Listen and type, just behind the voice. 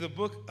The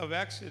book of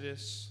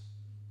Exodus,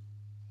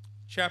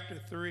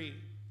 chapter 3.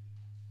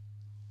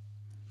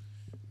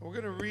 We're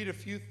going to read a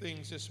few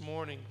things this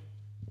morning.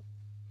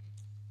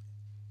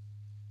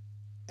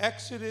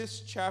 Exodus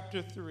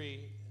chapter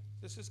 3.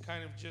 This is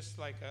kind of just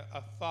like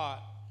a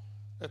thought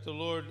that the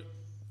Lord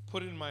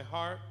put in my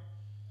heart.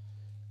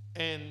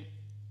 And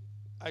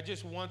I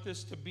just want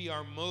this to be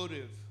our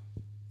motive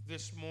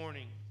this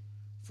morning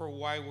for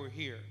why we're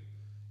here.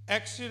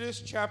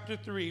 Exodus chapter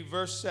 3,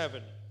 verse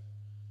 7.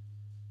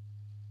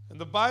 And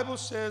the Bible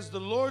says,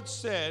 the Lord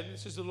said,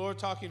 this is the Lord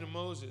talking to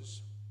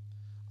Moses,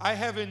 I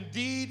have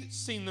indeed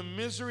seen the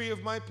misery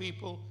of my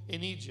people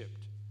in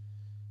Egypt,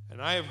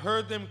 and I have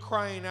heard them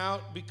crying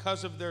out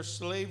because of their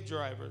slave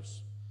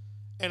drivers,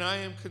 and I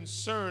am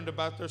concerned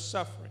about their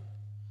suffering.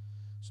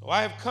 So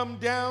I have come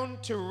down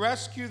to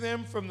rescue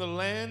them from the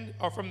land,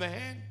 or from the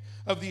hand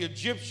of the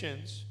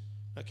Egyptians.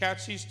 Now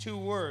catch these two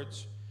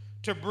words,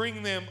 to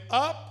bring them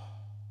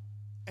up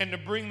and to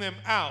bring them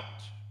out.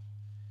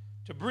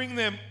 To bring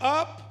them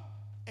up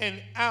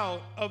and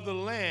out of the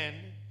land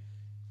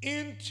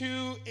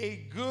into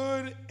a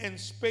good and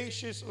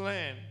spacious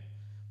land,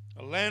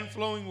 a land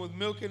flowing with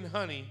milk and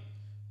honey.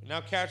 Now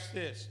catch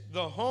this,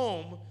 the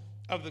home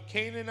of the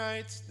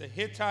Canaanites, the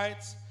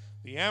Hittites,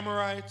 the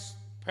Amorites,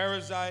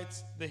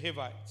 Perizzites, the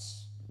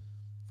Hivites.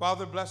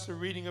 Father, bless the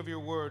reading of your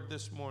word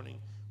this morning.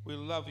 We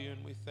love you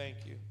and we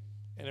thank you.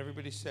 And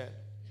everybody said.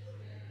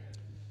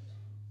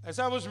 As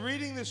I was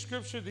reading the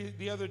scripture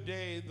the other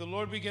day, the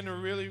Lord began to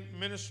really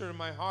minister to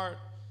my heart.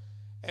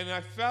 And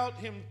I felt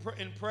him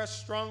impress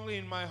strongly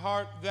in my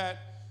heart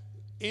that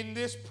in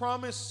this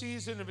promised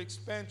season of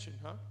expansion,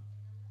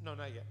 No,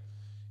 not yet.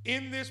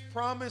 In this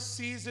promised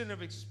season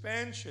of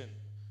expansion,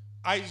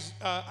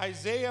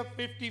 Isaiah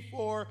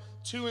 54,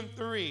 2 and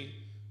 3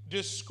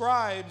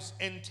 describes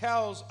and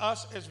tells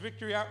us as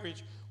Victory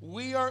Outreach,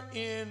 we are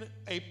in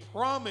a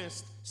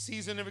promised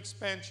season of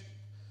expansion.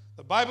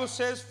 The Bible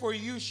says, for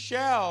you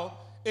shall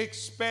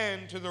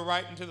expand to the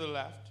right and to the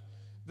left.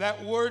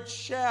 That word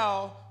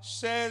shall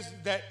says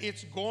that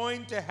it's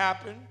going to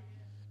happen.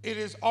 It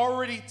has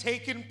already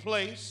taken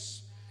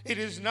place. It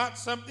is not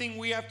something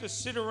we have to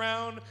sit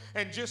around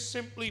and just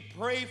simply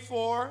pray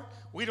for.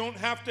 We don't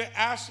have to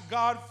ask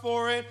God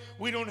for it.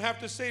 We don't have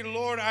to say,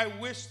 Lord, I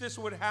wish this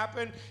would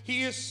happen.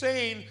 He is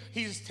saying,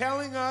 he's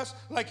telling us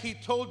like he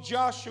told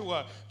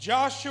Joshua,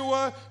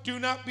 Joshua, do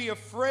not be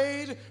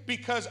afraid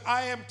because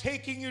I am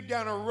taking you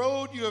down a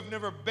road you have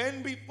never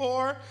been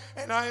before,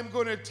 and I am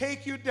going to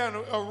take you down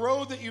a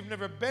road that you've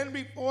never been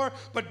before,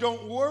 but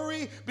don't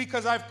worry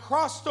because I've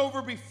crossed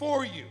over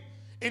before you.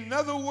 In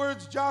other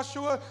words,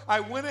 Joshua, I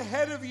went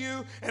ahead of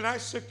you and I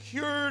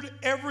secured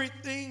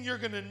everything you're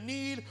going to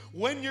need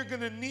when you're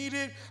going to need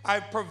it.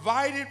 I've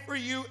provided for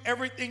you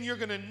everything you're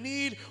going to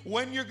need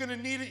when you're going to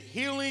need it.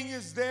 Healing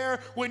is there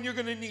when you're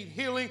going to need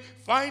healing.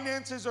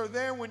 Finances are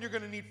there when you're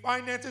going to need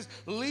finances.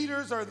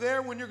 Leaders are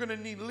there when you're going to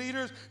need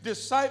leaders.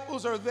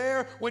 Disciples are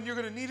there when you're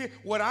going to need it.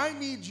 What I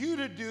need you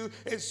to do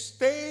is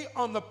stay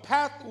on the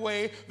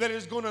pathway that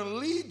is going to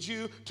lead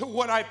you to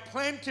what I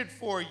planted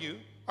for you.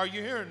 Are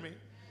you hearing me?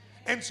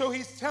 And so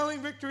he's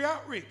telling Victory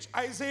Outreach,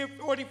 Isaiah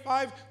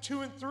 45,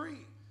 2 and 3.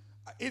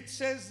 It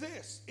says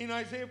this in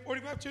Isaiah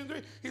 45, 2 and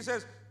 3. He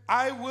says,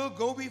 I will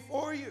go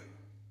before you.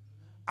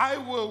 I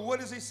will, what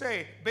does he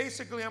say?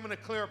 Basically, I'm going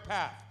to clear a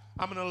path.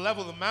 I'm going to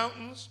level the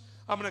mountains.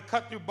 I'm going to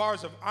cut through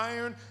bars of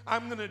iron.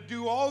 I'm going to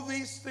do all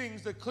these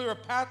things to clear a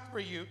path for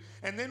you.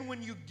 And then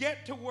when you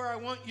get to where I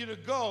want you to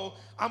go,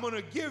 I'm going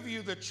to give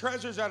you the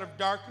treasures out of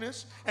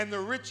darkness and the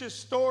riches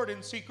stored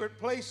in secret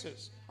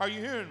places. Are you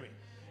hearing me?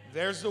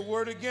 There's the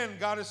word again.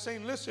 God is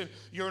saying, listen,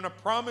 you're in a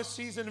promised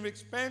season of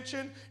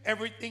expansion.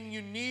 Everything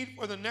you need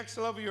for the next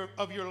level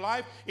of your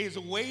life is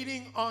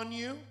waiting on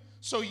you.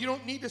 So you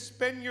don't need to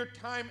spend your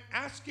time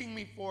asking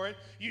me for it.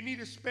 You need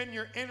to spend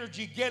your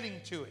energy getting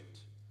to it.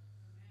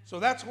 So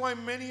that's why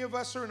many of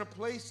us are in a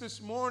place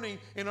this morning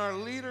in our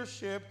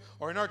leadership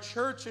or in our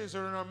churches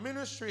or in our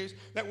ministries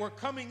that we're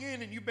coming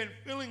in and you've been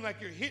feeling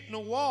like you're hitting a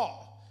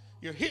wall.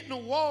 You're hitting a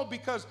wall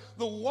because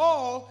the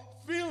wall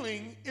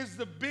feeling is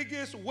the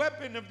biggest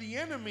weapon of the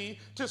enemy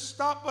to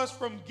stop us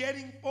from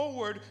getting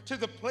forward to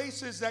the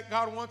places that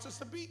God wants us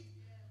to be.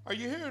 Are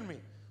you hearing me?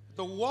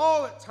 The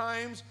wall at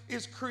times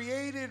is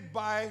created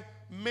by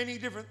many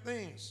different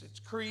things.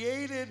 It's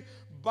created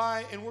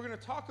by, and we're going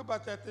to talk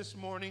about that this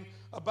morning,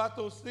 about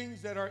those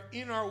things that are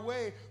in our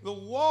way. The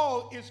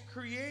wall is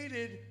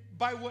created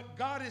by what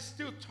God is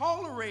still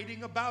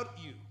tolerating about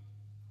you.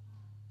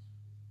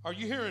 Are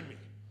you hearing me?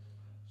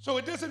 So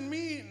it doesn't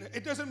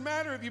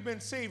matter if you've been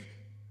saved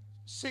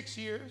 6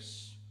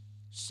 years,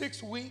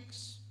 6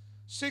 weeks,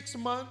 6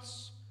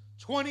 months,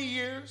 20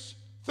 years,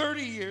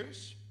 30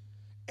 years.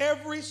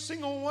 Every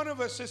single one of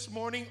us this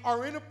morning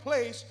are in a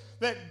place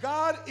that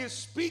God is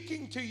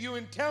speaking to you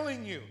and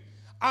telling you,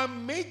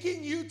 I'm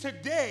making you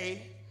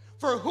today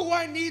for who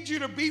I need you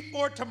to be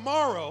for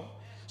tomorrow.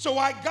 So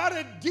I got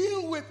to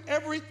deal with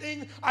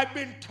everything I've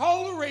been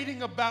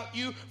tolerating about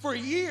you for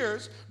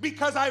years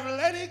because I've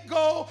let it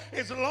go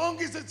as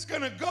long as it's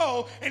going to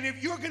go. And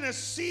if you're going to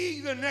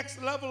see the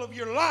next level of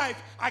your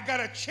life, I got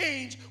to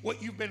change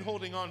what you've been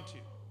holding on to.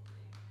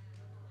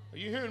 Are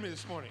you hearing me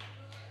this morning?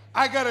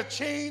 I got to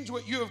change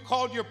what you have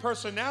called your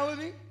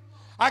personality.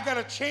 I got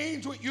to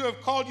change what you have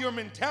called your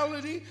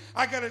mentality.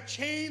 I got to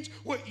change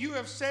what you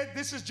have said.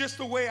 This is just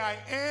the way I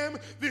am.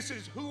 This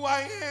is who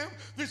I am.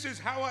 This is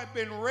how I've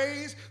been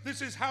raised. This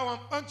is how I'm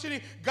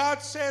functioning.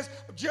 God says,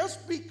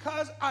 just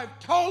because I've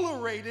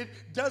tolerated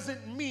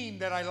doesn't mean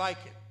that I like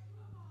it.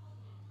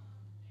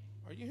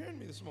 Are you hearing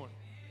me this morning?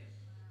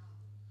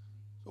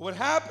 So what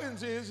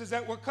happens is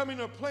that we're coming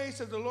to a place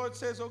that the Lord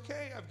says,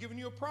 okay, I've given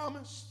you a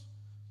promise.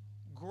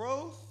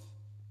 Growth,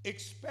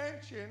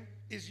 expansion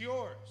is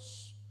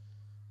yours.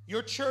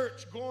 Your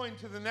church going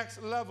to the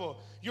next level,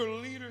 your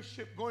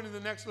leadership going to the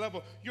next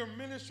level, your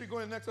ministry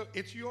going to the next level,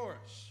 it's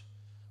yours.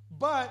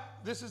 But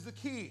this is the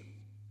key.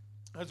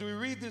 As we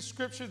read this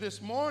scripture this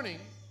morning,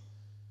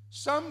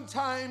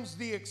 sometimes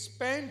the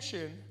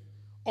expansion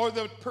or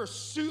the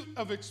pursuit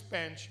of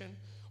expansion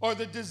or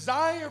the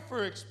desire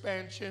for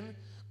expansion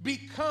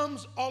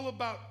becomes all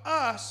about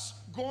us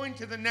going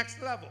to the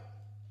next level.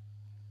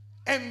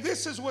 And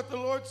this is what the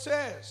Lord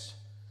says.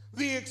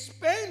 The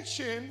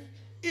expansion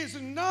is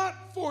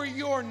not for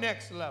your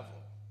next level.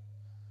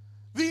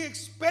 The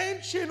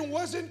expansion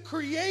wasn't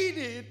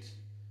created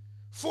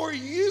for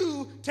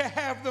you to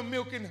have the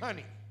milk and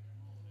honey.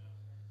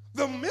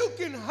 The milk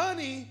and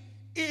honey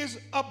is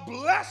a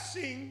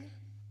blessing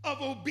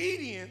of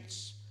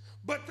obedience,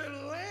 but the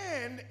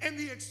land and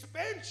the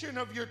expansion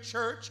of your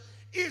church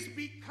is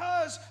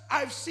because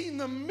I've seen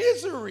the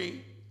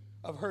misery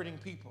of hurting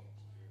people.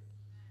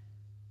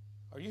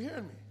 Are you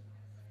hearing me?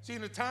 See,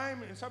 in a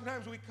time, and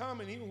sometimes we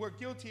come and even we're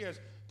guilty as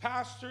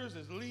pastors,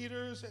 as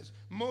leaders, as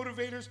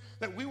motivators,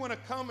 that we want to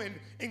come and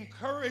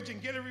encourage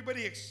and get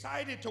everybody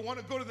excited to want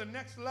to go to the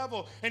next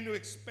level and to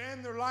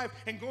expand their life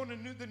and go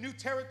into the new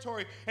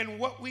territory. And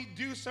what we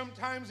do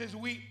sometimes is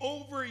we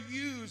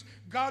overuse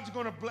God's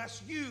going to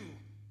bless you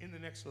in the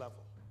next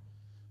level.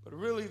 But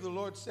really, the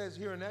Lord says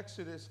here in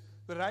Exodus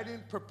that I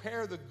didn't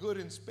prepare the good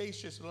and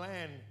spacious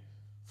land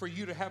for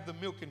you to have the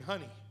milk and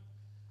honey.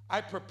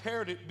 I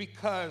prepared it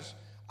because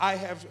I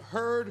have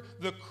heard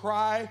the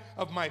cry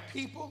of my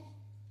people,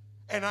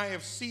 and I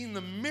have seen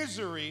the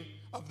misery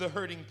of the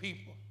hurting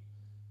people.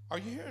 Are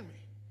you hearing me?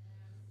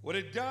 What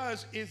it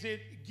does is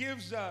it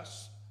gives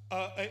us,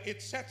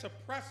 it sets a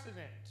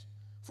precedent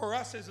for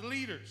us as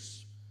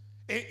leaders.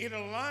 It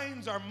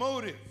aligns our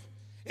motive.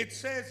 It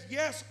says,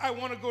 yes, I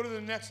want to go to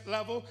the next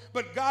level,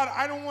 but God,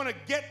 I don't want to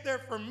get there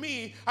for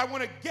me. I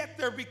want to get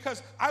there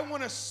because I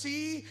want to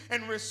see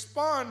and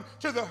respond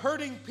to the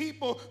hurting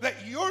people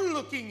that you're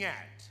looking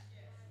at.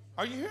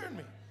 Are you hearing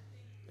me?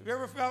 Have you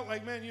ever felt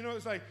like, man, you know,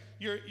 it's like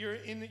you're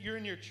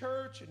in your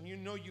church and you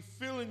know you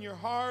feel in your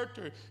heart,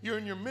 or you're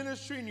in your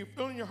ministry and you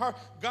feel in your heart,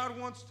 God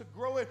wants to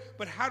grow it,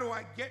 but how do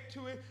I get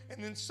to it?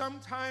 And then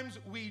sometimes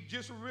we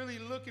just really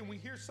look and we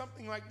hear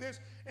something like this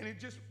and it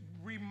just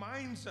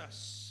reminds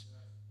us.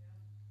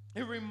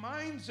 It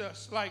reminds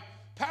us, like,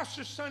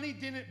 Pastor Sonny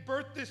didn't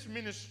birth this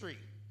ministry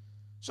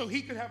so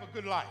he could have a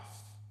good life.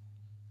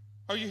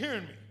 Are you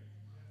hearing me?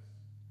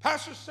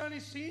 Pastor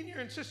Sonny Sr.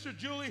 and Sister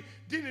Julie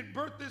didn't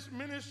birth this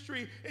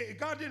ministry.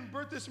 God didn't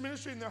birth this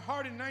ministry in their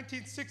heart in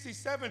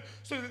 1967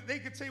 so that they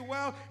could say,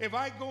 well, if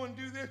I go and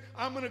do this,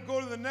 I'm going to go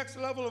to the next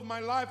level of my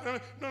life.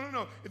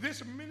 No.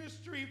 This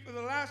ministry for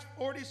the last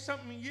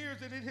 40-something years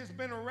that it has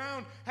been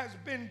around has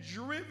been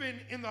driven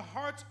in the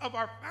hearts of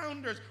our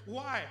founders.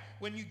 Why?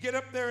 When you get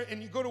up there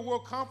and you go to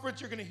World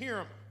Conference, you're going to hear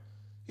him.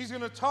 He's going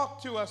to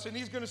talk to us, and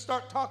he's going to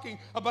start talking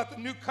about the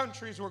new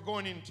countries we're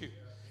going into.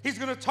 He's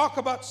going to talk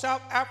about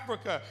South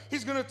Africa.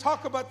 He's going to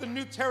talk about the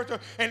new territory.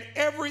 And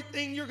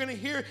everything you're going to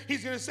hear,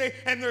 he's going to say,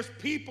 and there's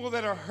people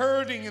that are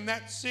hurting in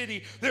that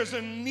city. There's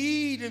a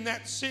need in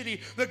that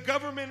city. The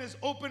government has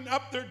opened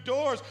up their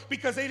doors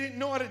because they didn't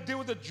know how to deal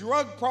with the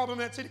drug problem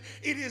in that city.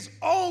 It has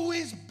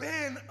always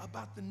been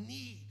about the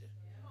need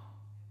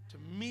to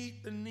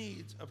meet the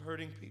needs of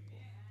hurting people.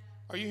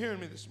 Are you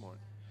hearing me this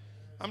morning?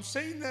 I'm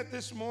saying that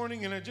this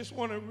morning, and I just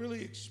want to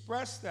really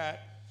express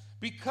that.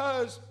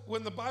 Because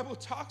when the Bible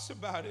talks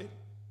about it,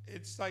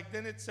 it's like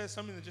then it says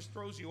something that just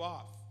throws you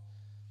off.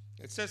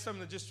 It says something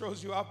that just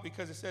throws you off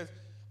because it says,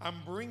 I'm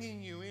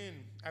bringing you in.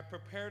 I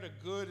prepared a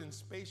good and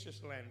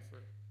spacious land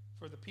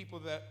for the people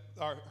that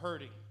are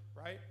hurting,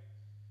 right?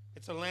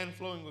 It's a land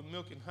flowing with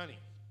milk and honey.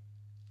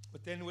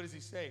 But then what does he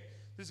say?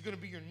 This is going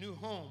to be your new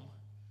home.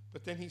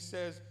 But then he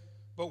says,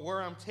 but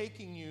where I'm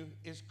taking you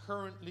is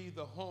currently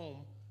the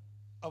home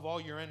of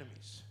all your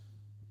enemies.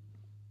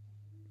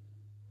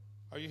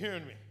 Are you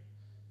hearing me?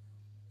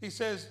 He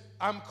says,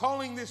 I'm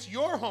calling this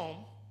your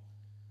home,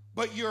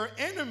 but your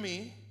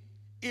enemy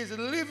is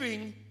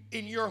living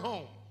in your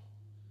home.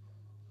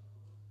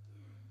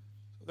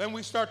 Then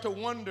we start to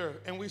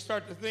wonder and we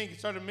start to think. It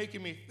started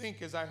making me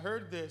think as I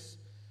heard this.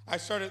 I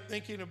started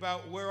thinking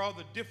about where all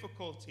the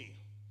difficulty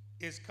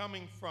is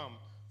coming from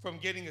from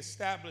getting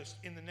established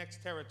in the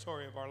next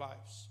territory of our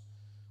lives.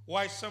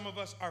 Why some of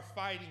us are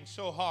fighting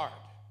so hard.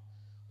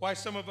 Why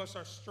some of us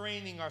are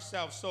straining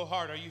ourselves so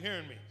hard. Are you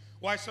hearing me?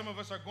 Why some of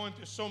us are going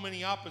through so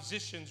many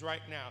oppositions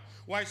right now.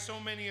 Why so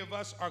many of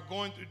us are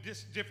going through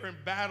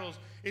different battles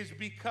is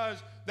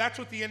because that's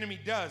what the enemy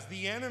does.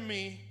 The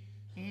enemy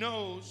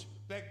knows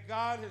that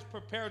God has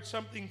prepared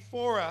something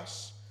for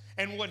us,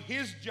 and what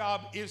his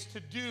job is to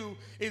do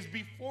is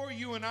before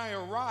you and I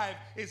arrive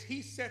is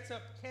he sets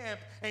up camp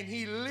and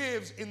he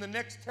lives in the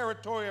next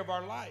territory of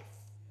our life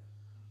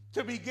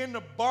to begin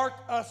to bark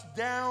us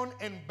down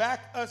and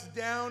back us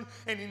down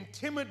and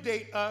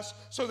intimidate us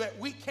so that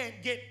we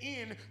can't get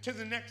in to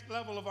the next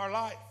level of our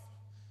life.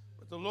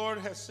 But the Lord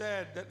has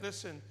said that,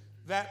 listen,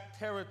 that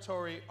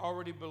territory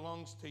already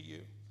belongs to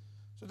you.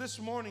 So this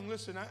morning,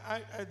 listen,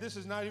 this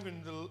is not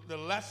even the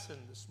lesson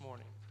this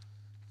morning.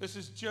 This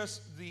is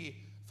just the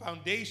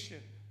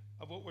foundation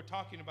of what we're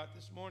talking about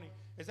this morning,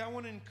 is I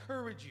want to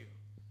encourage you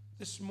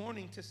this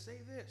morning to say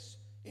this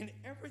in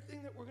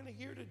everything that we're going to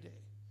hear today.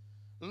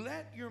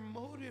 Let your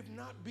motive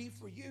not be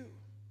for you.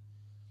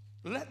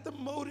 Let the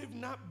motive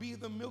not be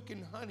the milk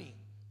and honey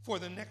for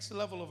the next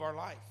level of our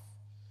life.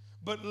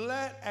 But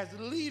let, as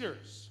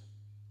leaders,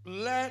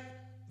 let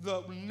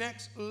the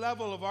next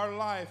level of our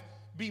life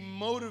be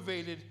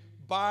motivated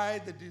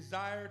by the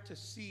desire to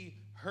see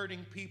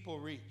hurting people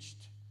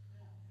reached.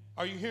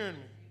 Are you hearing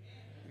me?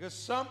 Because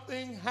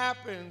something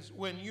happens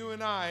when you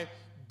and I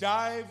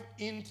dive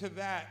into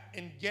that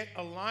and get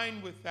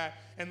aligned with that,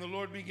 and the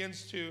Lord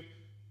begins to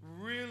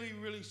really,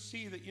 really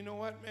see that, you know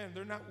what, man,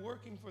 they're not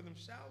working for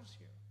themselves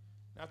here.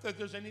 Not that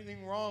there's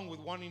anything wrong with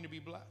wanting to be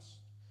blessed.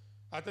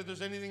 Not that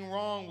there's anything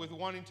wrong with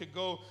wanting to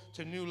go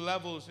to new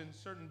levels and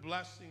certain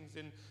blessings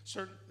and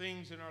certain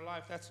things in our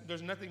life.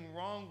 There's nothing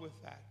wrong with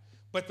that.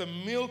 But the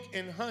milk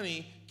and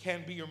honey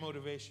can be your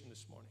motivation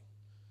this morning.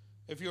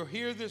 If you're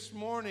here this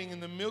morning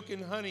and the milk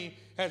and honey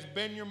has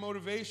been your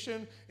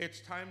motivation, it's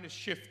time to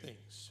shift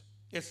things.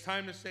 It's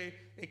time to say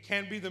it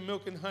can't be the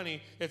milk and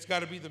honey. It's got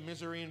to be the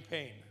misery and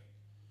pain.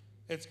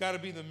 It's got to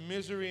be the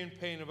misery and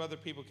pain of other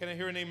people. Can I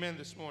hear an amen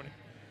this morning?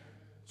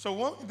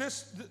 So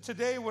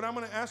today, what I'm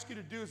going to ask you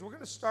to do is we're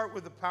going to start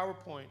with the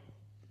PowerPoint.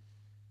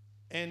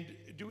 And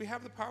do we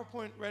have the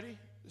PowerPoint ready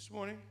this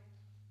morning?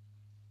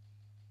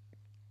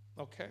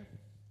 Okay.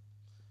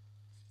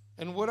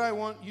 And what I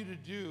want you to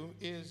do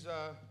is,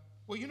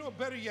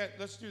 better yet,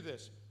 let's do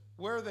this.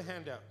 Where are the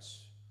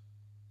handouts?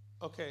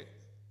 Okay.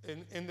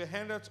 And the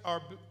handouts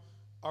are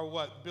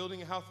what?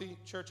 Building a healthy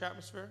church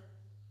atmosphere?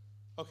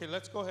 Okay,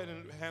 let's go ahead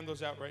and hand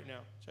those out right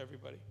now to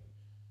everybody.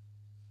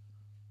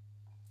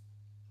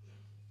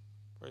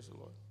 Praise the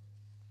Lord.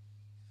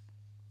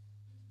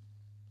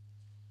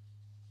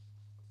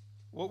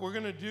 What we're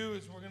going to do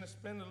is we're going to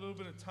spend a little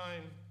bit of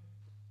time,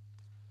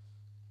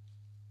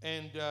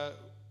 and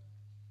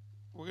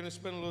we're going to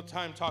spend a little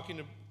time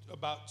talking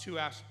about two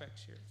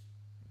aspects here.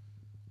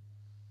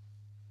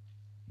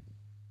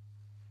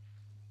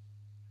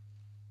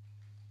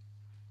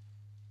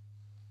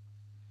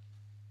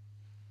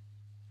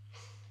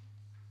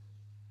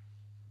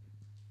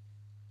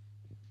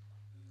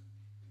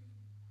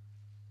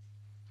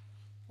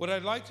 What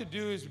I'd like to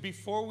do is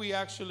before we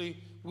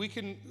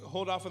can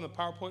hold off on the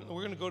PowerPoint, and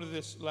we're going to go to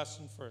this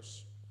lesson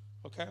first,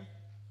 okay?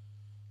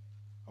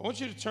 I want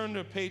you to turn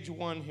to page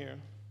 1 here,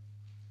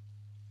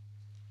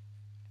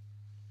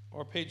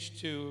 or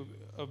page 2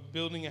 of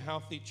Building a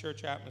Healthy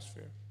Church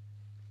Atmosphere.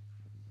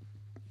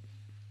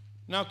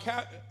 Now,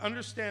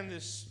 understand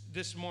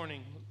this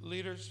morning,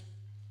 leaders.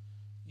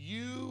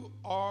 You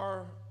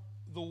are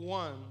the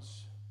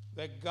ones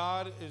that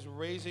God is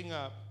raising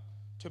up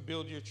to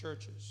build your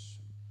churches.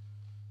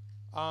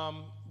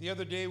 The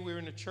other day we were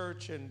in a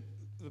church and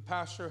the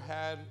pastor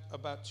had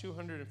about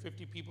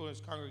 250 people in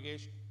his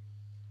congregation,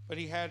 but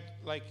he had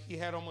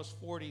almost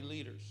 40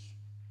 leaders,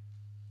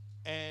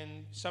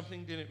 and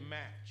something didn't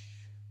match.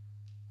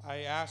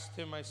 I asked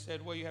him, I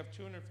said, well, you have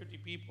 250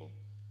 people,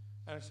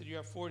 and I said, you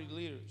have 40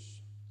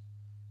 leaders.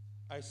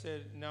 I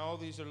said, now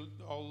these are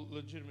all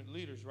legitimate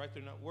leaders, right?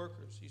 They're not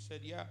workers. He said,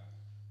 yeah.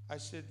 I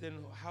said, then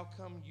how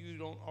come you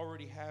don't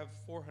already have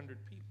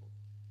 400 people?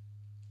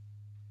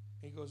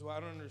 He goes, well, I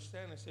don't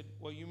understand. I said,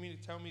 well, you mean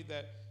to tell me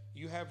that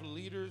you have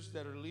leaders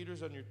that are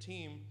leaders on your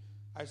team?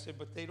 I said,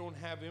 but they don't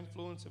have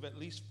influence of at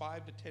least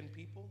 5 to 10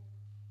 people?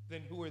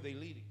 Then who are they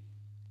leading?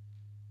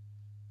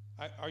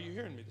 Are you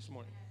hearing me this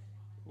morning?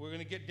 We're going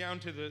to get down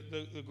to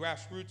the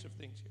grassroots of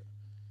things here.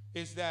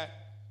 Is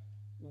that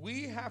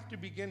we have to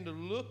begin to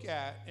look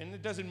at, and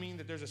it doesn't mean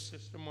that there's a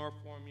system or a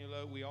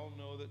formula. We all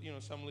know that,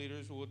 some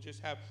leaders will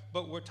just have,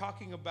 but we're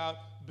talking about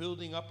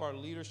building up our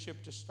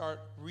leadership to start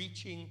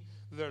reaching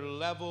their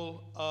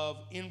level of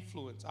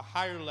influence, a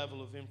higher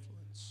level of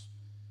influence.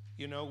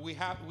 We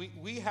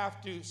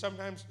have to,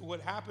 sometimes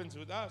what happens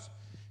with us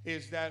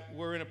is that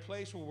we're in a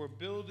place where we're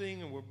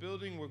building,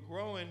 we're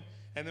growing,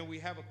 and then we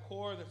have a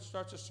core that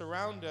starts to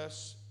surround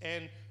us,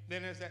 and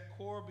then as that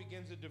core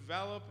begins to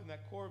develop and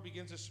that core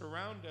begins to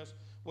surround us,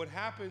 what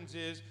happens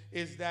is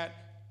that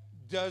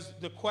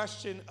the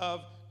question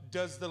of,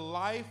 does the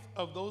life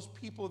of those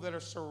people that are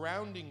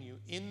surrounding you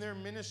in their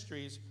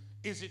ministries,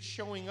 is it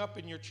showing up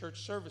in your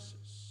church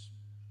services?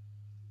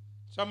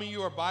 Some of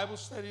you are Bible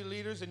study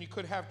leaders, and you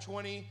could have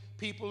 20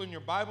 people in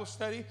your Bible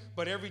study,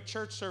 but every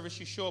church service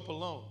you show up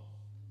alone.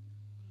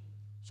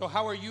 So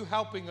how are you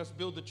helping us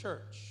build the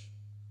church?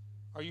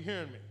 Are you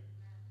hearing me?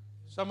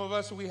 Some of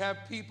us, we have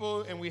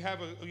people, and you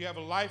have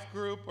a life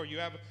group, or you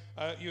have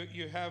a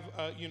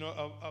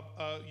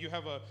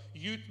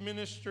youth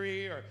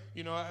ministry, or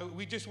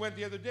we just went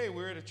the other day.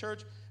 We were at a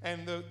church,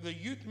 and the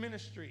youth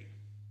ministry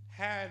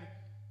had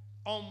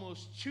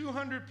almost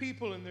 200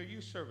 people in their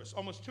youth service,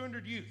 almost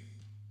 200 youth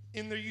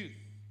in their youth.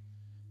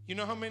 You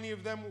know how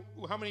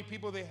many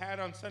people they had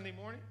on Sunday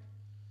morning?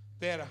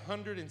 They had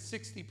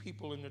 160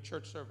 people in their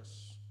church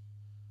service.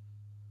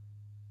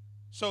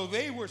 So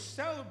they were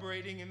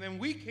celebrating, and then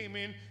we came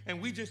in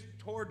and we just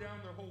tore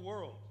down their whole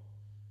world.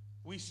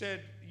 We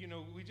said,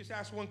 we just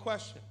asked one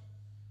question.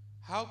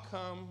 How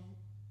come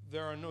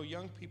there are no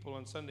young people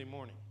on Sunday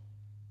morning?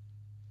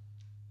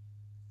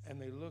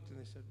 And they looked and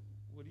they said,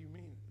 what do you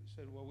mean? They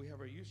said, well, we have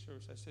our youth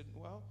service. I said,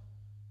 well,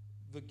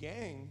 the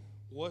gang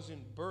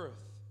wasn't birthed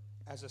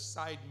as a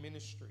side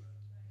ministry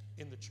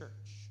in the church.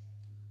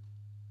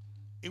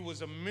 It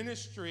was a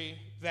ministry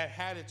that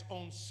had its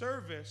own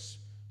service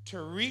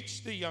to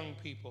reach the young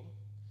people,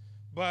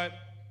 but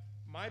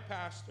my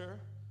pastor,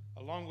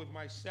 along with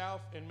myself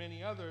and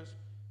many others,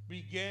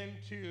 began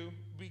to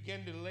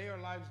lay our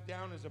lives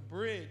down as a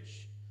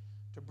bridge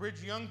to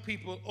bridge young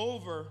people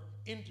over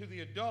into the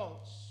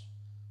adults,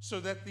 so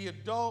that the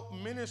adult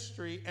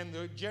ministry and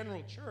the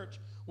general church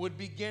would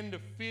begin to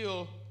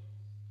feel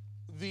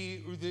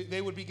the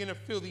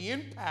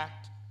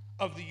impact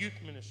of the youth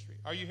ministry.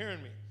 Are you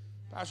hearing me?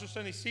 Pastor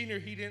Sonny Sr.,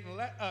 he didn't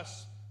let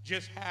us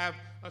just have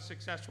a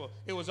successful.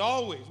 It was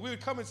always, we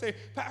would come and say,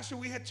 Pastor,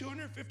 we had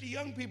 250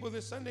 young people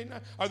this Sunday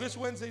night, or this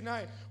Wednesday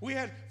night. We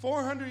had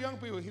 400 young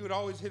people. He would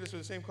always hit us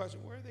with the same question.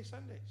 Where are they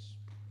Sundays?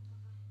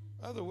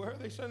 Where are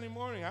they Sunday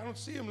morning? I don't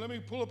see them. Let me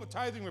pull up a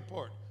tithing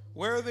report.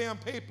 Where are they on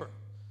paper?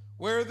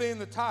 Where are they in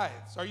the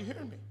tithes? Are you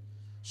hearing me?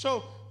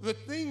 So the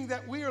thing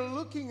that we are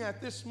looking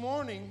at this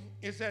morning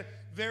is that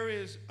there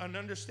is an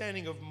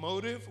understanding of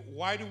motive.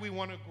 Why do we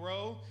want to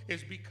grow?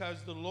 Is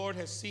because the Lord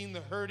has seen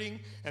the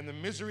hurting and the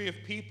misery of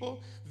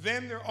people.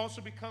 Then there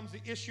also becomes the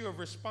issue of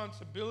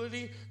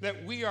responsibility,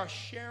 that we are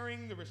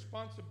sharing the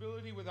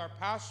responsibility with our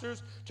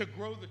pastors to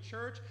grow the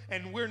church.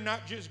 And we're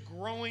not just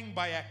growing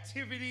by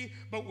activity,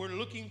 but we're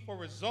looking for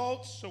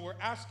results. So we're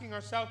asking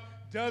ourselves,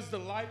 does the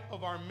life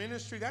of our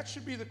ministry, that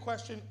should be the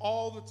question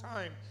all the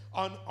time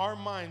on our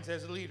minds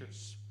as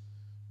leaders.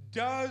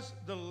 Does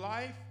the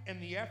life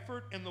and the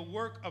effort and the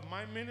work of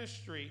my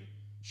ministry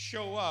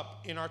show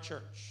up in our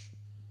church?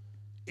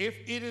 If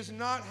it is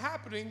not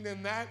happening,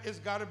 then that has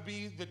got to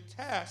be the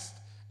test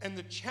and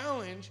the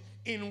challenge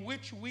in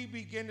which we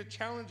begin to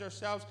challenge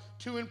ourselves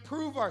to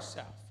improve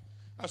ourselves.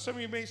 Now, some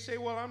of you may say,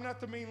 well, I'm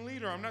not the main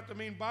leader. I'm not the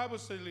main Bible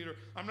study leader.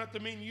 I'm not the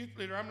main youth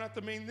leader. I'm not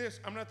the main this.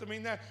 I'm not the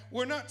main that.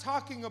 We're not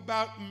talking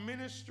about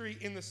ministry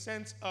in the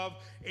sense of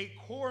a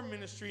core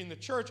ministry in the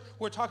church.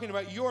 We're talking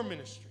about your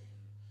ministry.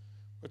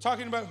 We're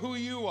talking about who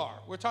you are.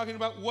 We're talking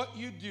about what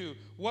you do,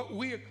 what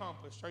we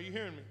accomplished. Are you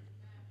hearing me?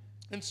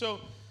 And so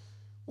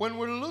when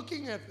we're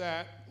looking at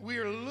that, we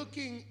are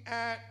looking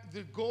at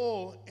the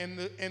goal, and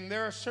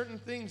there are certain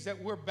things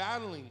that we're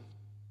battling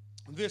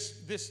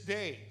this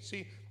day.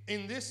 See,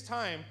 in this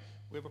time,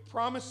 we have a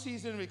promised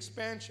season of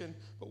expansion,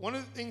 but one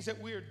of the things that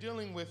we are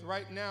dealing with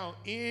right now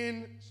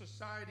in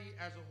society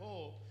as a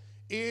whole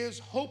is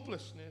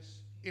hopelessness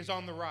is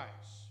on the rise.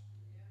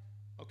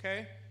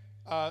 Okay?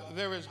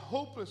 There is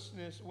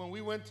hopelessness. When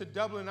we went to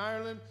Dublin,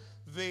 Ireland,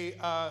 they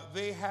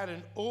had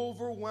an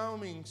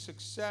overwhelming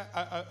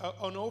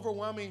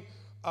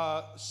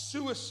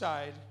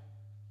suicide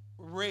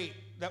rate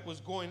that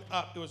was going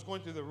up. It was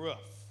going through the roof.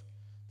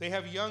 They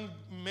have young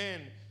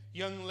men,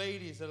 young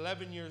ladies,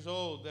 11 years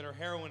old, that are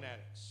heroin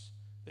addicts.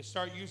 They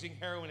start using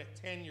heroin at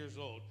 10 years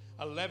old,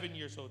 11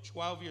 years old,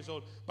 12 years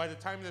old. By the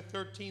time they're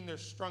 13, they're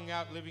strung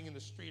out living in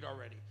the street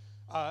already.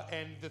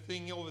 And the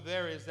thing over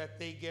there is that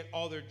they get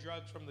all their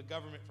drugs from the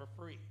government for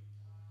free.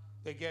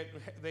 They get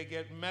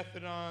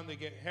methadone, they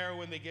get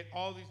heroin, they get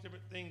all these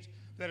different things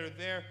that are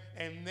there.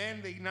 And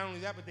then they, not only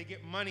that, but they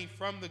get money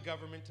from the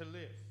government to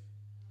live.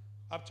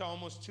 Up to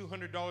almost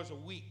 $200 a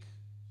week.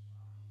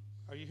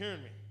 Are you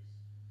hearing me?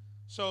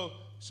 So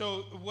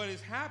what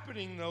is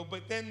happening though,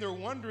 but then they're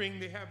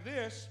wondering, they have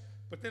this,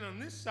 but then on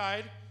this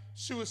side,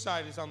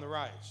 suicide is on the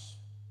rise.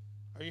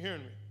 Are you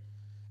hearing me?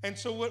 And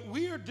so what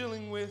we are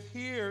dealing with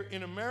here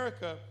in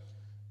America,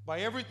 by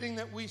everything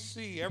that we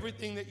see,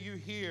 everything that you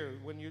hear,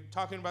 when you're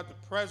talking about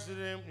the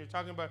president, when you're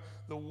talking about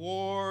the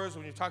wars,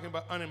 when you're talking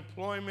about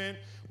unemployment,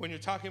 when you're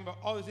talking about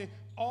all these things,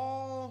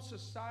 all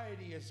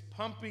society is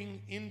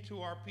pumping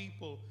into our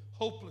people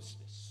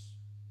hopelessness.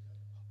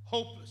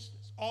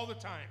 Hopelessness, all the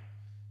time.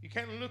 You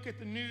can't look at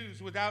the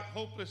news without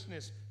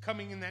hopelessness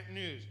coming in that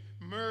news.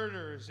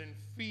 Murders and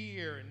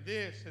fear and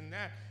this and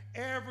that.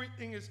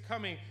 everything is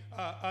coming.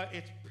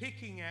 It's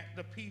picking at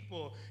the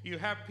people. You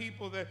have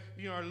people that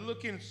are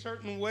looking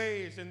certain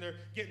ways, and they're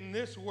getting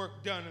this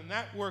work done and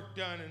that work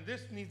done, and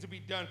this needs to be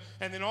done.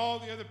 And then all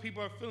the other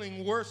people are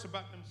feeling worse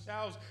about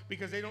themselves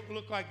because they don't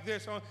look like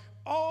this.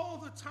 All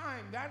the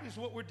time, that is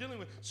what we're dealing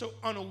with. So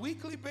on a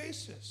weekly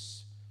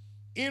basis,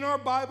 in our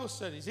Bible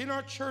studies, in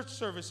our church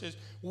services,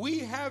 we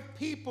have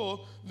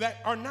people that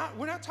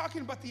we're not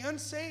talking about the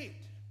unsaved.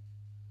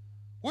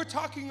 We're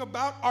talking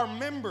about our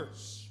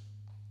members.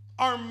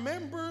 Our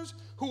members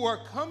who are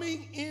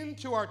coming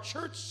into our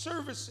church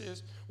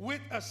services with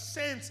a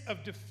sense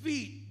of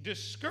defeat,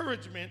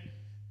 discouragement,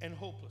 and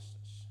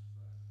hopelessness.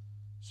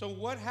 So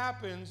what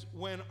happens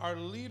when our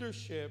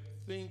leadership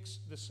thinks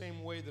the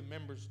same way the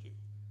members do?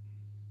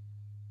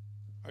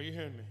 Are you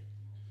hearing me?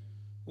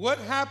 What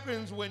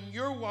happens when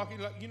you're walking?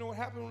 You know what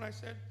happened when I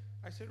said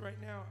right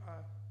now,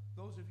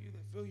 those of you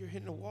that feel you're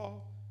hitting a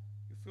wall,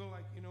 you feel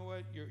like, you know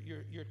what,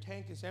 your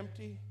tank is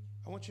empty,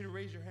 I want you to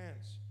raise your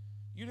hands.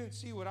 You didn't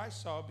see what I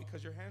saw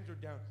because your hands were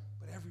down,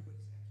 but everybody's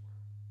hands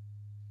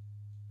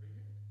were up.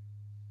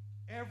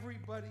 Are you hearing me?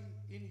 Everybody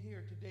in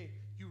here today,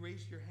 you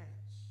raised your hands.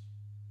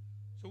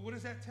 So what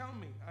does that tell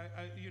me?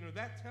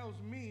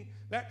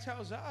 That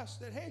tells us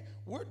that, hey,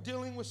 we're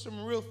dealing with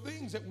some real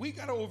things that we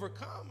got to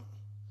overcome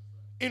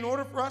in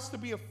order for us to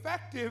be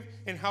effective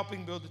in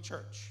helping build the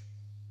church.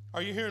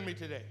 Are you hearing me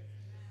today?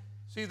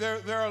 See,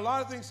 there are a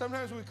lot of things.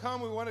 Sometimes we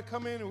want to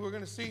come in, and we're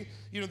going to see,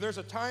 there's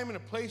a time and a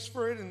place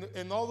for it,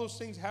 and all those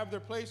things have their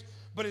place.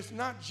 But it's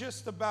not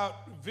just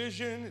about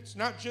vision. It's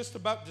not just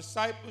about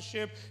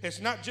discipleship. It's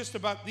not just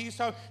about these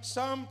times.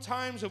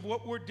 Sometimes of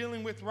what we're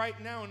dealing with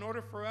right now, in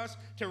order for us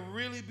to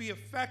really be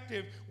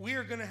effective, we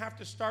are going to have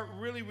to start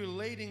really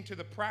relating to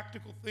the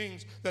practical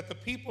things that the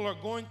people are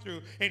going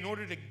through in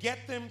order to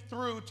get them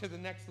through to the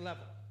next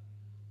level.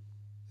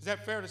 Is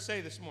that fair to say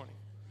this morning?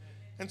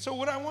 And so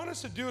what I want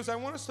us to do is I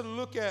want us to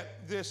look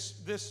at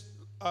this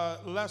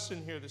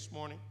lesson here this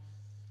morning.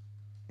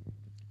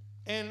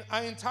 And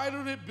I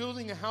entitled it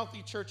Building a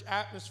Healthy Church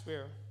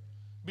Atmosphere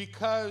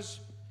because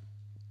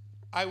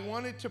I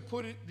wanted to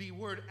put the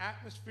word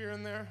atmosphere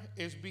in there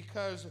is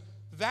because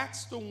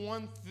that's the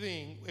one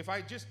thing. If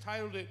I just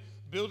titled it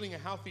Building a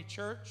Healthy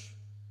Church,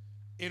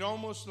 it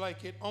almost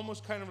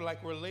kind of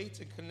like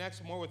relates and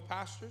connects more with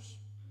pastors.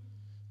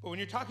 But when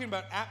you're talking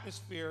about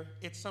atmosphere,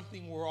 it's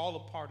something we're all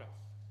a part of.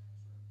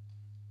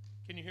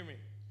 Can you hear me?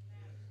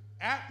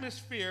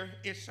 Atmosphere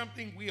is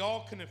something we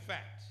all can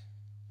affect.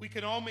 We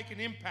can all make an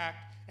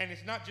impact, and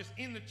it's not just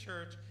in the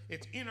church,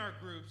 it's in our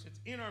groups, it's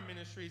in our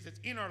ministries,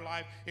 it's in our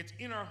life, it's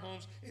in our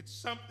homes. It's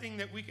something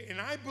that we can, and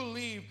I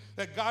believe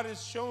that God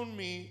has shown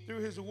me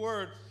through his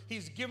word,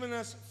 he's given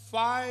us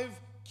 5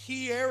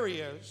 key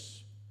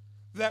areas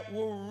that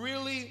will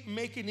really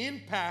make an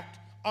impact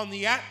on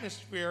the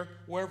atmosphere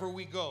wherever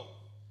we go.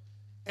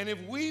 And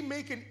if we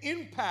make an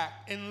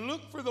impact and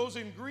look for those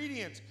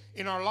ingredients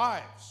in our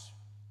lives,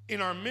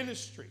 in our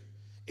ministry,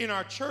 in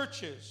our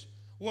churches,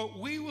 what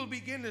we will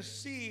begin to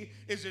see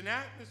is an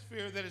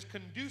atmosphere that is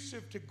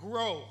conducive to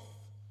growth,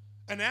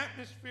 an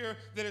atmosphere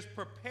that is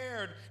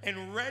prepared and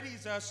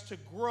readies us to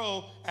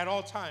grow at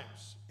all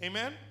times.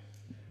 Amen?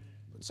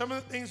 Some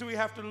of the things that we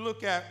have to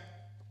look at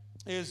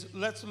is,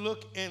 let's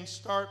look and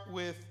start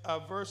with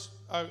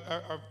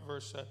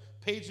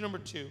page number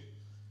 2.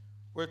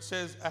 Where it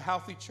says a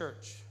healthy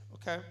church,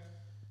 okay?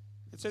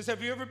 It says,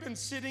 have you ever been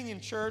sitting in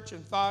church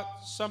and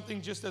thought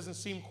something just doesn't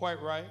seem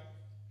quite right?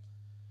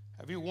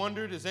 Have you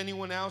wondered, is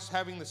anyone else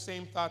having the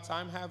same thoughts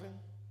I'm having?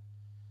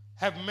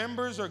 Have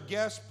members or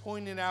guests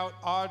pointed out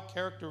odd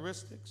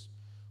characteristics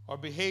or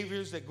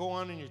behaviors that go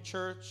on in your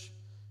church?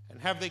 And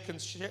have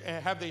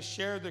they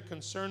shared their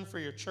concern for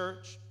your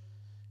church?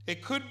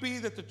 It could be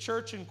that the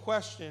church in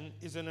question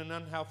is in an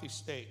unhealthy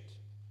state.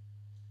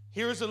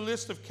 Here is a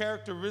list of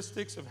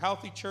characteristics of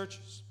healthy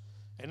churches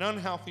and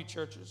unhealthy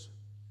churches.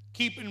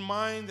 Keep in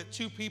mind that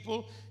 2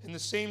 people in the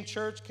same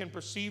church can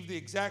perceive the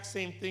exact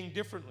same thing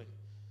differently.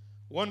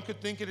 One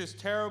could think it is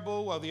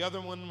terrible, while the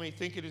other one may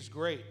think it is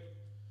great.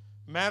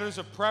 Matters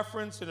of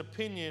preference and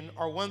opinion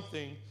are one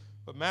thing,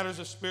 but matters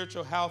of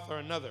spiritual health are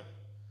another.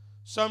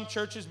 Some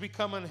churches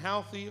become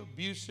unhealthy,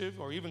 abusive,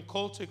 or even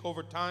cultic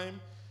over time.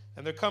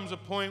 And there comes a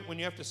point when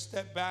you have to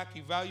step back,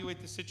 evaluate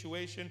the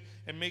situation,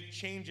 and make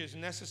changes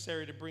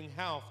necessary to bring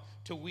health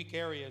to weak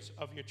areas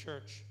of your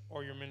church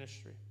or your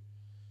ministry.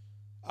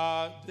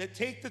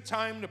 Take the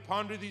time to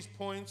ponder these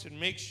points and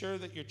make sure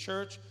that your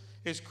church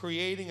is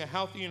creating a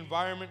healthy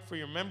environment for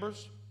your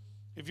members.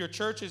 If your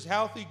church is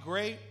healthy,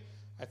 great.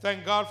 I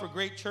thank God for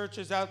great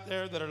churches out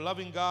there that are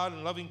loving God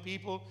and loving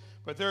people,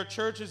 but there are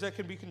churches that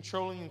can be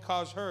controlling and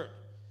cause hurt.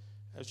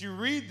 As you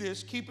read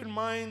this, keep in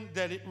mind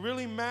that it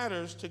really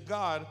matters to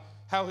God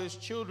how his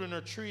children are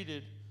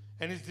treated,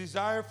 and his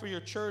desire for your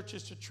church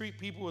is to treat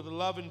people with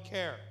love and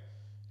care.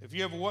 If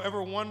you have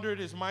ever wondered,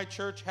 is my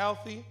church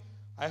healthy?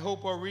 I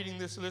hope while reading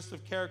this list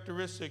of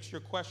characteristics, your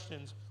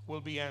questions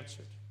will be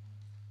answered.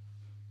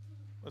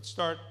 Let's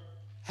start.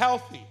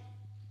 Healthy.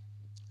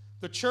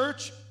 The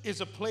church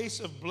is a place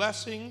of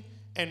blessing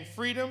and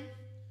freedom.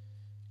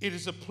 It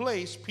is a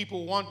place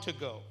people want to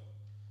go.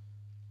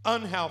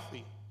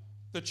 Unhealthy.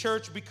 The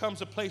church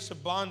becomes a place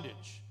of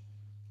bondage.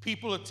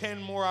 People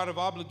attend more out of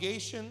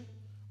obligation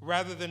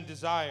rather than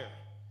desire.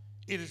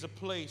 It is a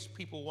place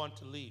people want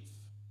to leave.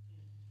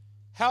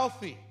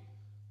 Healthy.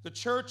 The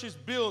church is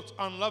built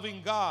on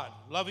loving God,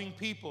 loving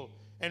people,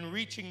 and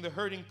reaching the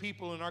hurting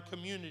people in our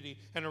community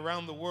and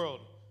around the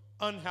world.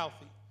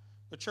 Unhealthy.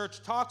 The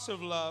church talks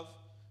of love,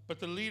 but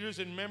the leaders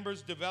and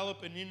members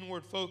develop an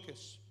inward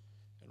focus,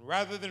 and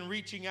rather than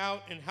reaching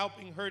out and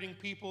helping hurting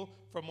people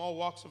from all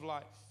walks of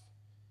life.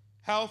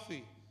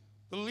 Healthy.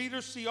 The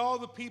leaders see all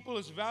the people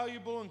as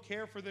valuable and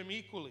care for them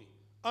equally.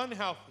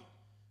 Unhealthy.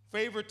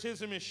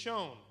 Favoritism is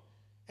shown,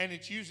 and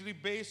it's usually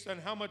based on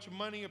how much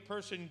money a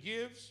person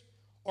gives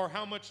or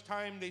how much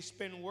time they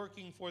spend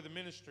working for the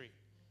ministry.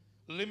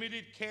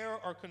 Limited care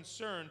or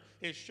concern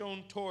is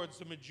shown towards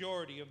the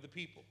majority of the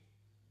people.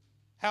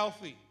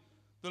 Healthy.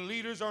 The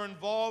leaders are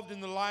involved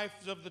in the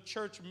lives of the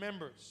church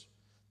members.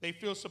 They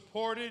feel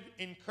supported,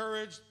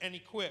 encouraged, and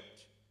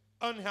equipped.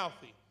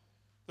 Unhealthy.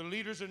 The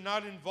leaders are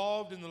not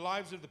involved in the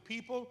lives of the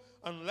people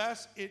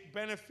unless it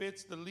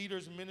benefits the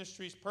leader's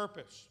ministry's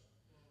purpose.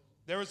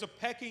 There is a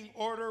pecking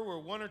order where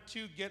one or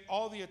two get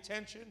all the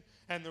attention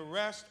and the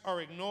rest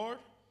are ignored,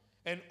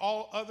 and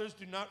all others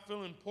do not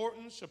feel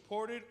important,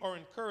 supported, or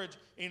encouraged.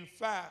 In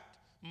fact,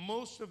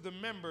 most of the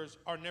members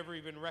are never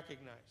even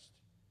recognized.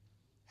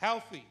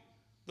 Healthy.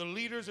 The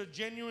leaders are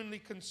genuinely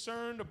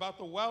concerned about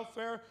the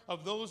welfare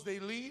of those they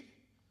lead.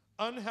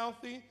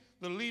 Unhealthy.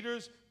 The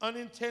leaders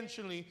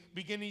unintentionally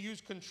begin to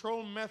use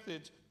control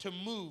methods to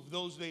move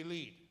those they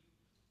lead.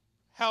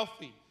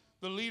 Healthy.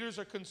 The leaders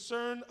are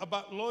concerned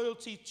about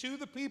loyalty to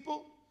the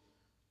people.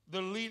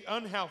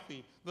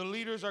 Unhealthy. The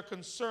leaders are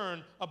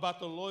concerned about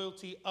the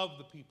loyalty of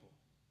the people.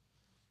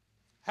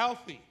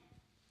 Healthy.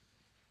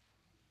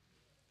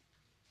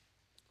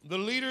 The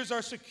leaders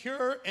are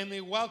secure and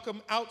they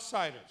welcome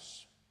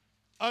outsiders.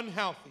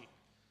 Unhealthy.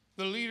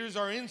 The leaders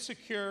are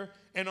insecure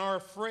and are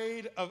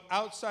afraid of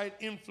outside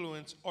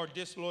influence or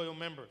disloyal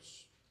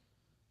members.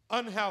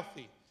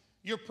 Unhealthy.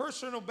 Your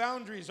personal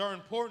boundaries are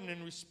important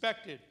and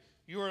respected.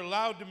 You are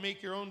allowed to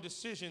make your own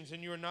decisions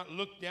and you are not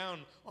looked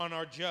down on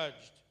or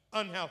judged.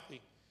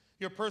 Unhealthy.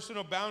 Your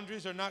personal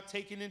boundaries are not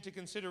taken into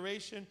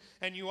consideration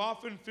and you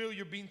often feel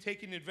you're being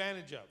taken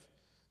advantage of.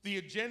 The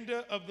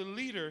agenda of the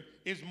leader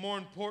is more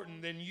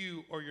important than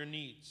you or your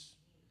needs.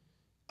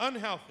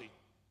 Unhealthy.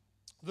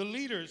 The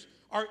leaders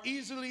are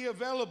easily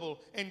available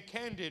and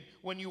candid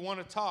when you want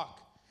to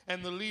talk,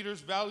 and the leaders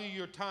value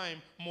your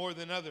time more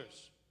than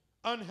others.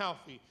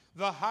 Unhealthy.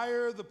 The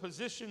higher the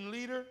position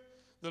leader,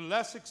 the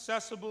less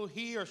accessible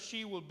he or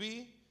she will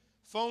be.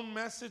 Phone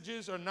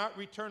messages are not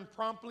returned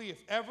promptly,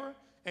 if ever,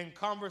 and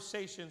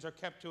conversations are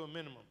kept to a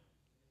minimum.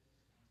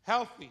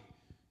 Healthy.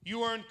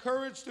 You are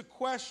encouraged to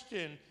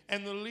question,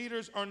 and the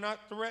leaders are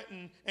not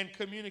threatened, and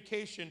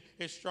communication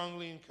is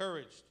strongly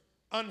encouraged.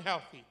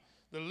 Unhealthy.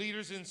 The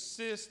leaders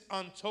insist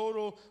on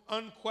total,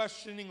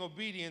 unquestioning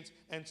obedience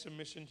and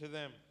submission to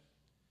them.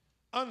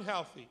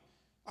 Unhealthy.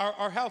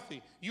 Are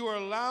healthy. You are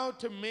allowed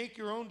to make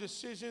your own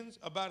decisions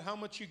about how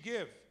much you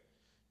give.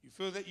 You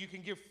feel that you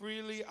can give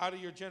freely out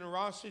of your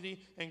generosity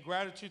and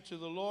gratitude to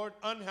the Lord.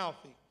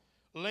 Unhealthy.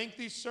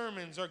 Lengthy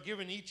sermons are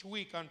given each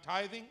week on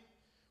tithing,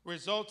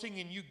 resulting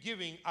in you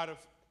giving out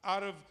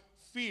of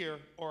fear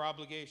or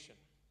obligation.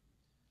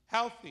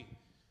 Healthy.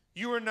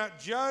 You are not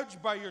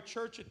judged by your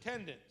church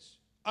attendance.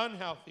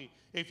 Unhealthy.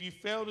 If you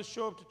fail to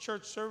show up to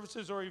church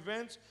services or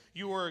events,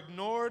 you are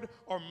ignored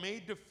or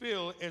made to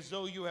feel as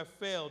though you have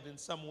failed in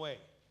some way.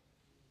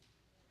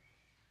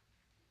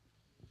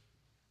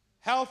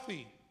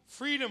 Healthy.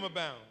 Freedom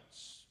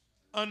abounds.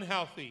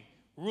 Unhealthy.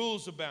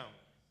 Rules abound.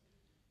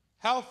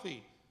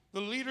 Healthy.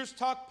 The leaders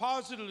talk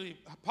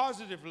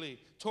positively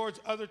towards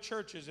other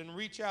churches and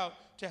reach out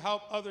to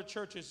help other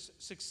churches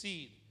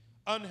succeed.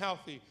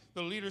 Unhealthy.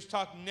 The leaders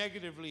talk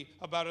negatively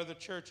about other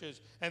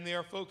churches and they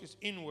are focused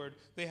inward.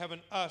 They have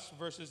an us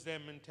versus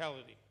them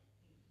mentality.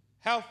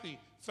 Healthy.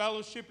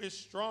 Fellowship is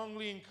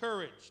strongly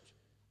encouraged.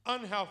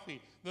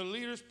 Unhealthy. The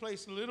leaders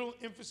place little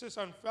emphasis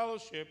on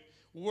fellowship.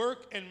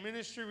 Work and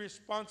ministry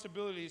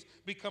responsibilities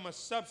become a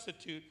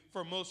substitute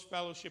for most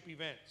fellowship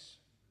events.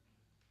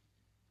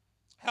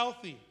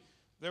 Healthy.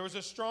 There is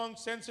a strong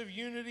sense of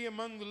unity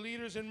among the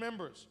leaders and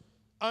members.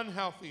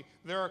 Unhealthy.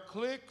 There are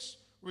cliques,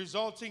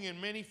 resulting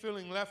in many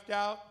feeling left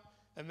out,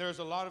 and there's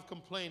a lot of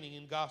complaining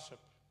and gossip.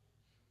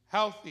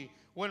 Healthy.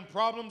 When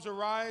problems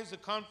arise, the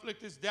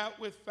conflict is dealt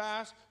with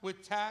fast,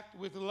 with tact,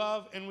 with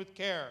love, and with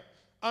care.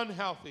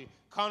 Unhealthy.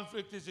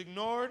 Conflict is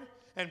ignored,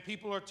 and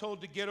people are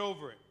told to get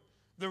over it.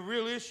 The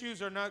real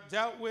issues are not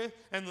dealt with,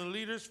 and the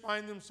leaders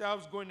find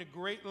themselves going to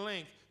great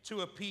length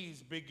to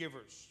appease big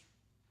givers.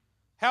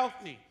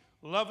 Healthy.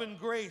 Love and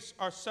grace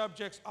are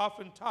subjects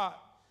often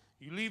taught.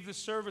 You leave the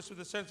service with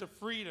a sense of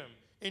freedom,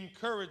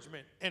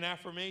 encouragement, and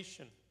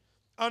affirmation.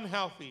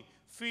 Unhealthy.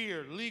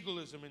 Fear,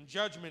 legalism, and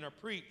judgment are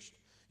preached.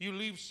 You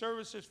leave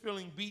services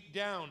feeling beat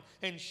down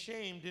and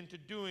shamed into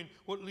doing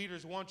what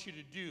leaders want you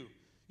to do.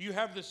 You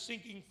have the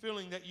sinking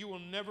feeling that you will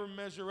never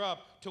measure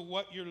up to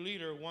what your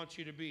leader wants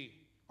you to be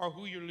or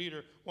who your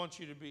leader wants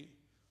you to be.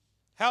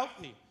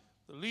 Healthy.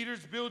 The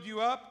leaders build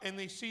you up and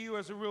they see you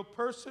as a real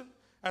person,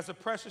 as a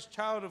precious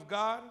child of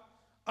God.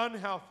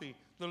 Unhealthy.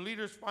 The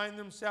leaders find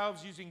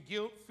themselves using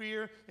guilt,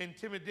 fear,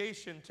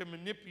 intimidation to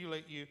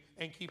manipulate you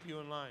and keep you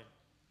in line.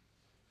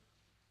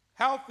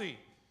 Healthy.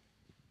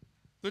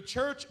 The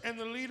church and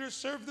the leaders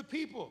serve the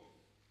people.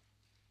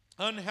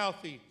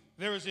 Unhealthy.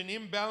 There is an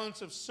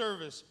imbalance of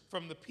service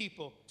from the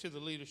people to the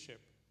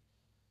leadership.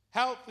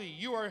 Healthy.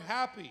 You are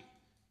happy.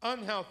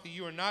 Unhealthy.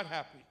 You are not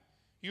happy.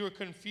 You are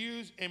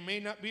confused and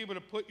may not be able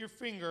to put your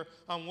finger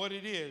on what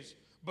it is,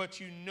 but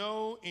you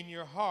know in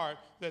your heart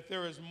that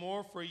there is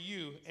more for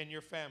you and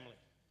your family.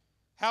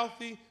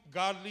 Healthy,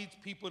 God leads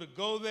people to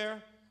go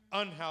there.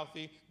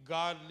 Unhealthy,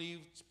 God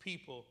leads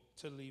people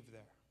to leave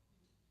there.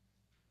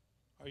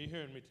 Are you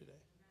hearing me today?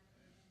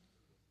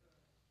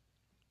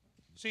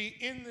 See,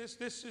 in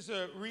this is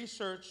a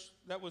research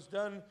that was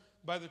done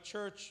by the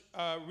Church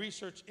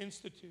Research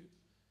Institute,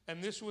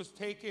 and this was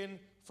taken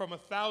from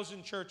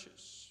 1,000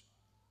 churches.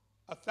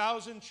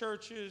 1,000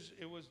 churches.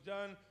 It was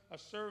done, a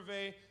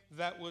survey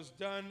that was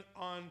done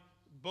on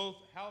both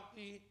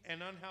healthy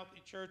and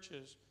unhealthy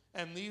churches.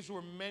 And these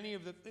were many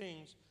of the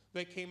things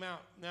that came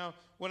out. Now,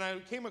 when I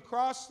came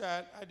across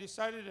that, I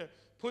decided to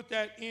put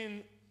that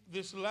in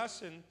this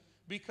lesson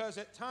because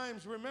at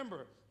times,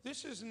 remember,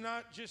 this is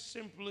not just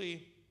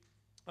simply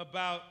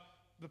about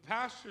the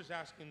pastors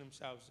asking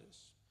themselves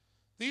this.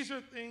 These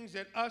are things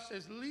that us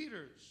as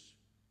leaders,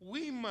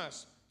 we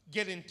must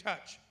get in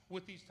touch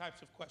with these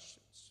types of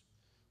questions.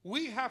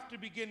 We have to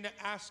begin to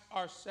ask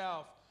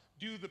ourselves,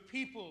 do the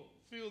people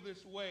feel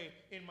this way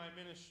in my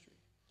ministry?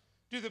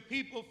 Do the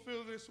people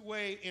feel this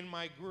way in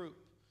my group?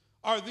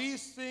 Are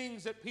these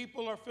things that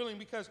people are feeling?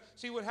 Because,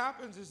 see, what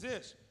happens is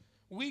this.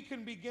 We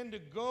can begin to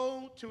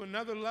go to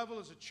another level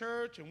as a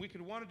church, and we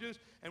could want to do this.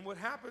 And what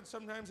happens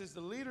sometimes is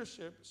the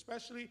leadership,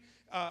 especially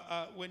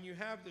when you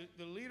have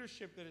the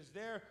leadership that is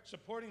there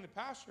supporting the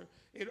pastor,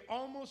 it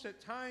almost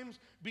at times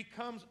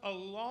becomes a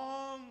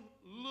long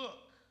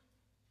look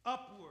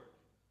upward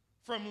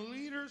from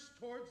leaders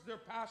towards their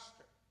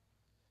pastor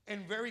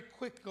and very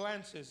quick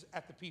glances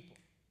at the people.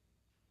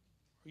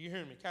 Are you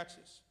hearing me? Catch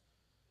this.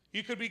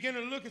 You could begin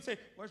to look and say,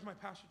 where's my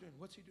pastor doing?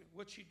 What's he doing?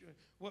 What's she doing?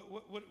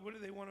 What do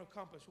they want to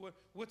accomplish?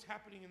 What's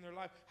happening in their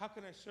life? How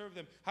can I serve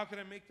them? How can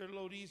I make their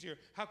load easier?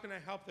 How can I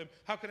help them?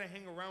 How can I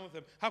hang around with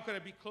them? How can I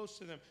be close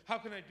to them? How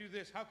can I do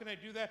this? How can I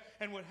do that?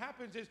 And what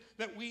happens is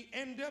that we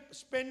end up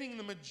spending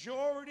the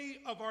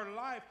majority of our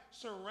life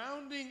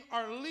surrounding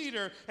our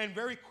leader and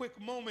very quick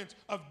moments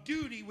of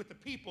duty with the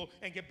people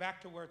and get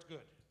back to where it's good.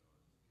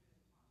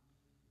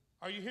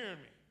 Are you hearing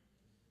me?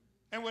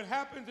 And what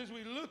happens is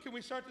we look and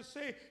we start to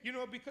say,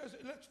 because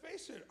let's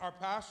face it, our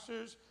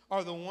pastors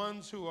are the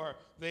ones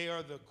they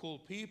are the cool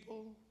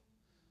people.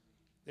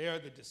 They are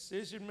the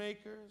decision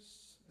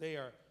makers. They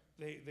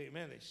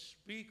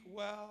speak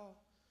well.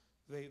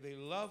 They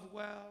love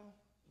well.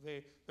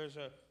 There's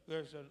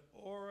an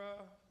aura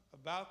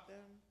about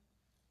them.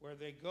 Where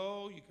they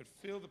go, you could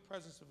feel the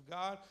presence of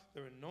God.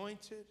 They're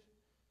anointed,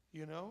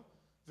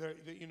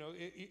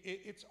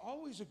 It's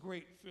always a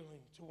great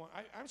feeling to want.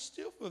 I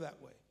still feel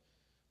that way.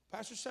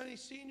 Pastor Sonny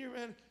Sr.,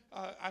 man,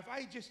 if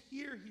I just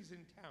hear he's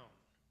in town,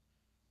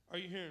 are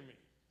you hearing me?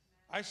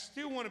 I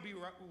still want to be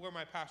right where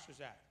my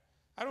pastor's at.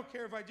 I don't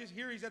care if I just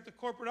hear he's at the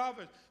corporate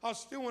office. I'll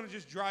still want to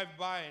just drive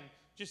by and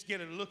just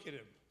get a look at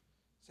him.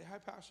 Say, hi,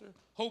 Pastor,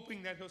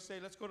 hoping that he'll say,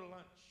 let's go to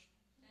lunch.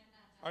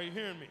 Are you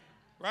hearing me?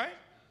 Right?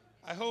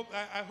 I hope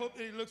that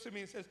he looks at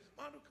me and says,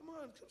 Mondo, come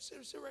sit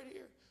right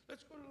here.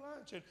 Let's go to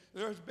lunch. And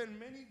there's been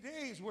many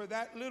days where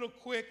that little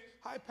quick,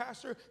 hi,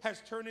 Pastor,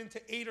 has turned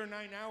into 8 or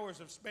 9 hours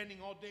of spending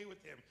all day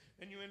with him.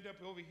 And you end up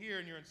over here,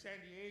 and you're in San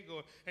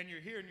Diego, and you're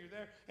here, and you're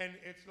there, and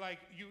it's like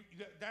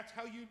that's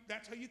how you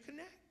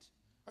connect.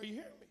 Are you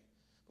hearing me?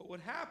 But what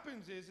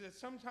happens is that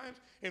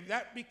sometimes if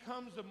that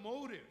becomes a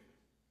motive,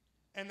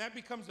 and that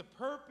becomes a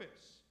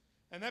purpose,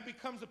 and that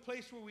becomes a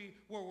place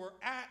where we're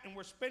at and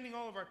we're spending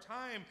all of our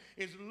time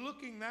is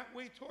looking that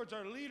way towards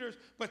our leaders.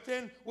 But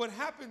then what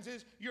happens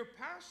is your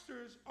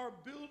pastors are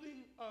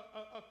building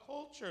a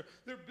culture.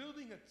 They're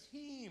building a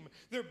team.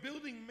 They're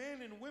building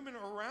men and women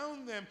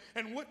around them.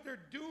 And what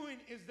they're doing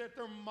is that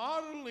they're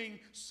modeling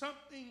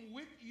something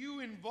with you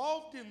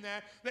involved in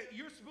that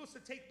you're supposed to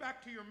take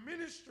back to your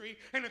ministry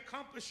and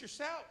accomplish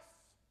yourself.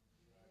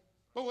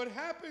 But what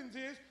happens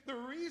is the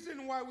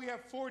reason why we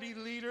have 40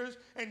 leaders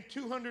and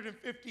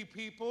 250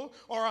 people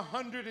or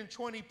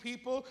 120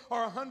 people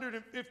or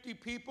 150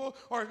 people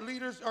or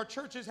leaders, our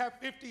churches have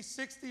 50,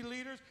 60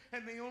 leaders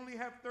and they only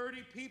have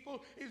 30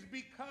 people is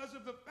because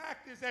of the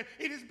fact is that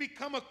it has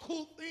become a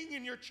cool thing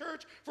in your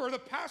church for the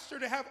pastor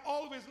to have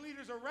all of his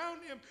leaders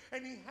around him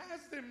and he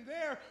has them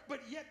there,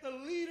 but yet the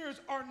leaders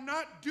are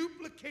not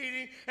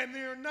duplicating and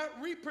they are not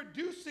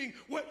reproducing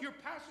what your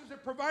pastors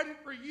have provided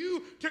for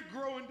you to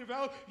grow and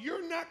develop.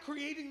 You're not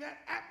creating that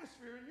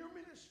atmosphere in your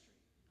ministry.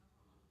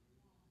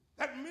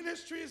 That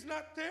ministry is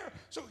not there.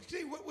 So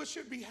see, what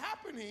should be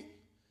happening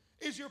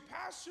is your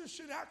pastor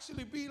should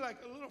actually be like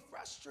a little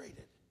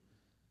frustrated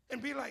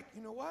and be like,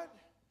 you know what?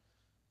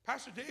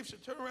 Pastor Dave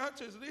should turn around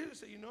to his leader and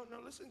say, no,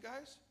 listen,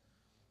 guys.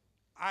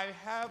 I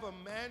have a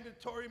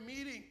mandatory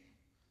meeting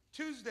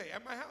Tuesday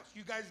at my house.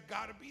 You guys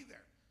got to be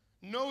there.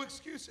 No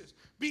excuses.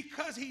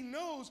 Because he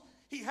knows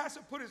he has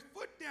to put his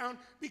foot down,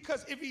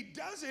 because if he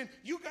doesn't,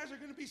 you guys are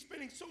going to be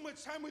spending so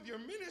much time with your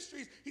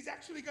ministries, he's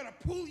actually going to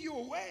pull you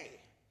away.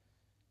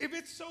 If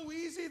it's so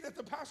easy that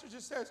the pastor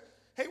just says,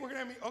 hey, we're going to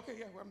have a meeting. Okay,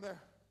 yeah, well, I'm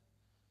there.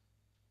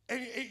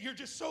 And you're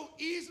just so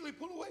easily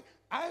pulled away.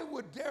 I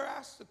would dare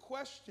ask the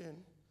question,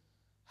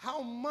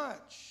 how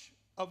much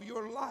of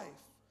your life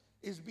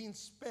is being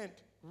spent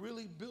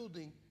really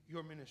building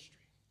your ministry?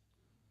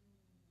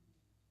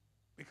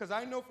 Because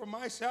I know for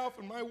myself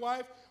and my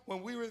wife,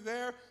 when we were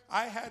there,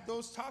 I had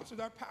those talks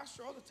with our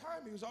pastor all the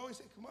time. He was always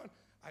saying, come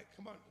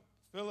on,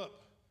 Philip,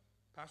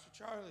 Pastor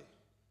Charlie,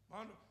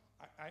 Mondo,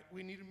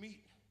 we need to meet.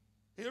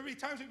 Every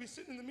time he'd be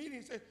sitting in the meeting,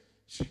 he'd say,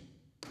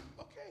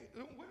 okay,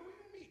 when are we going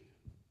to meet?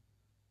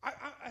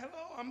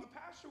 Hello, I'm the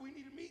pastor. We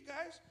need to meet,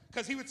 guys.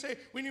 Because he would say,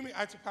 we need to meet.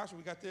 I'd say, Pastor,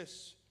 we got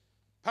this.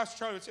 Pastor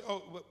Charlie would say,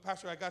 oh, well,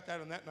 Pastor, I got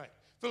that on that night.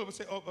 Philip would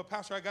say, oh, but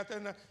Pastor, I got that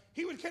on that.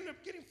 He would end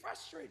up getting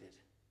frustrated.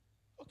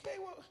 Okay,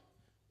 well,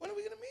 when are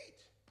we going to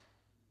meet?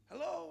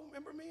 Hello,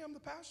 remember me? I'm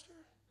the pastor.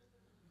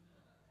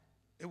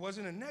 It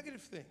wasn't a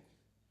negative thing.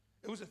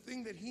 It was a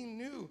thing that he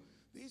knew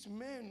these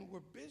men were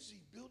busy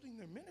building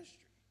their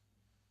ministry.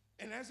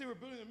 And as they were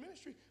building their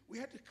ministry, we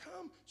had to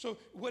come. So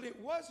what it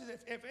was is,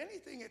 if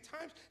anything, at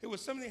times, it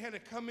was something that had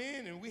to come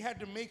in, and we had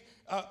to make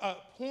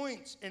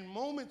points and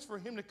moments for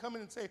him to come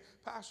in and say,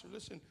 Pastor,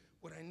 listen,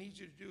 what I need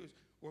you to do is,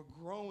 we're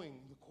growing,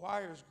 the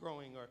choir's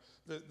growing, or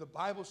the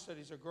Bible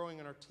studies are growing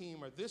on our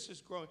team, or this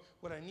is growing.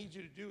 What I need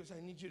you to do is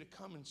I need you to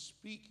come and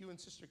speak. You and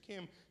Sister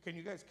Kim, can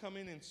you guys come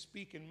in and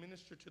speak and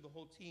minister to the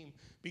whole team?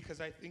 Because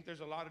I think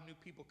there's a lot of new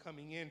people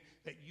coming in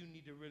that you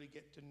need to really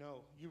get to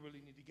know. You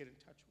really need to get in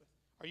touch with.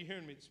 Are you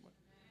hearing me this morning?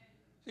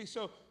 See,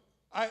 so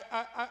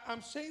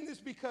I'm saying this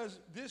because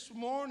this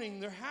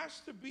morning there has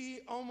to be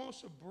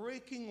almost a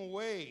breaking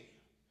away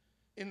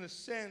in the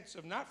sense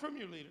of, not from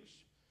your leaders,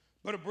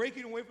 but a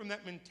breaking away from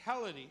that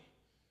mentality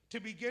to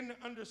begin to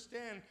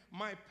understand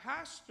my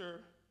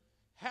pastor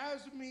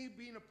has me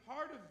being a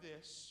part of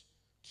this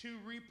to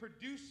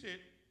reproduce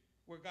it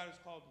where God has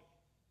called me,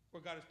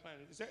 where God has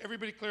planted. Is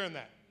everybody clear on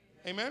that?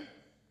 Amen?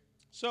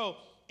 So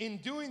in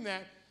doing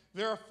that,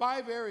 there are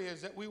 5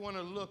 areas that we want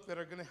to look that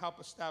are going to help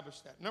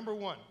establish that. Number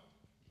 1,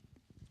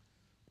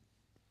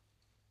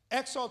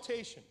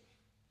 exaltation.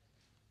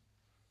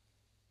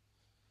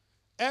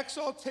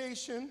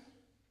 Exaltation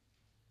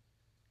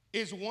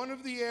is one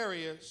of the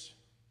areas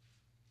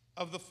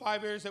of the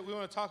 5 areas that we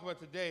want to talk about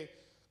today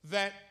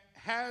that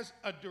has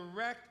a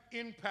direct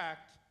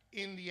impact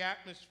in the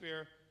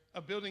atmosphere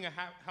of building a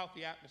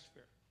healthy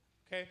atmosphere.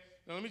 Okay?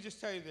 Now let me just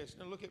tell you this.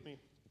 Now look at me.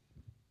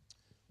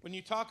 When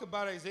you talk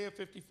about Isaiah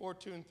 54,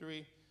 2 and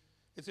 3,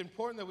 it's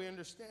important that we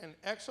understand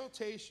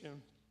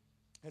exaltation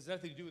has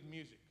nothing to do with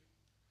music.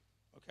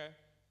 Okay?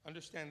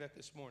 Understand that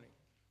this morning.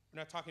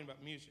 We're not talking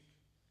about music.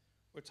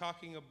 We're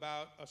talking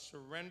about a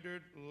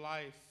surrendered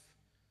life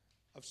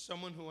of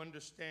someone who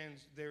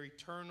understands their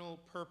eternal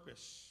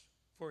purpose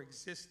for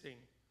existing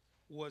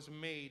was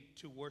made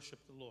to worship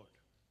the Lord.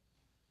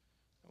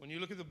 When you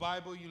look at the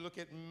Bible, you look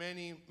at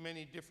many,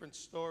 many different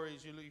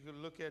stories. You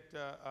can look at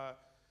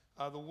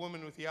the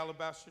woman with the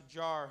alabaster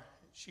jar.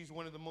 She's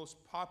one of the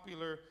most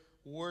popular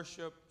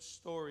worship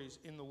stories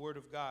in the Word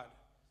of God.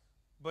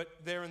 But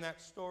there in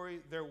that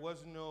story, there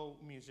was no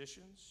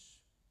musicians.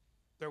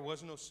 There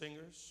was no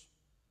singers.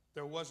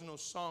 There was no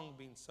song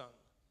being sung.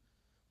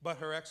 But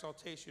her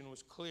exaltation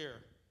was clear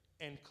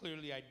and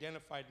clearly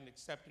identified and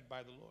accepted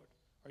by the Lord.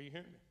 Are you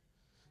hearing me?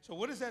 So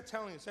what is that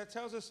telling us? That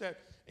tells us that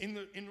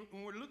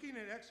when we're looking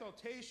at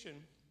exaltation,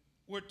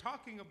 we're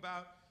talking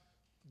about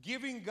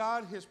giving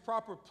God his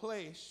proper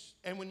place.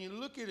 And when you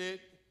look at it,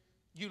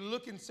 you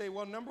look and say,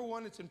 well, number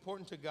 1, it's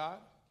important to God.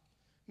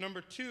 Number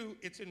 2,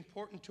 it's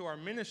important to our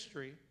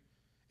ministry.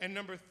 And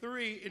number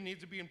 3, it needs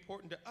to be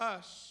important to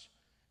us.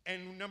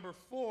 And number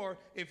 4,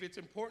 if it's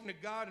important to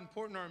God,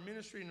 important to our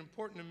ministry, and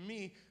important to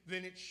me,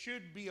 then it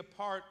should be a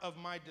part of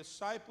my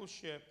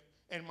discipleship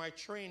and my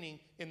training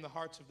in the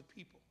hearts of the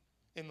people,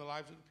 in the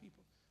lives of the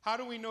people. How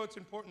do we know it's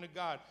important to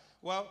God?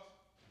 Well,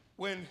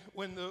 when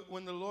the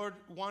Lord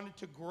wanted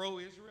to grow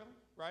Israel,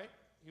 right?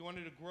 He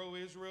wanted to grow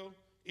Israel.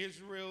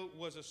 Israel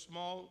was a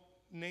small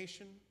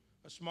nation,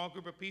 a small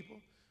group of people.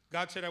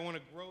 God said, I want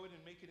to grow it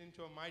and make it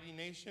into a mighty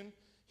nation.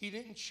 He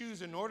didn't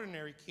choose an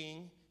ordinary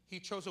king.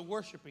 He chose a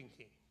worshiping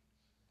king.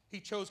 He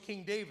chose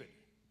King David.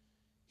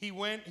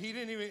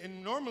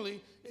 And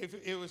normally, if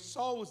it was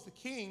Saul was the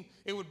king,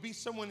 it would be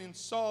someone in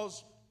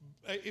Saul's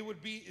it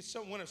would be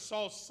one of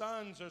Saul's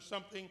sons or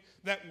something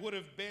that would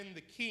have been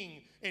the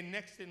king and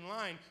next in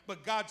line.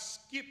 But God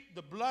skipped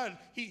the blood.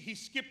 He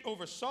skipped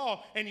over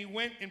Saul, and he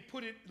went and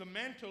put the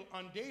mantle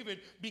on David,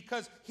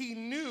 because he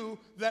knew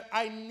that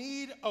I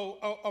need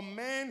a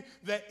man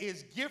that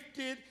is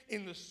gifted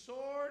in the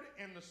sword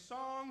and the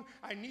song.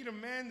 I need a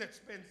man that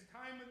spends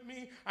time with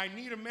me. I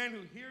need a man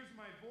who hears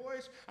my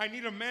voice. I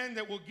need a man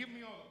that will give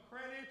me all the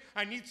credit.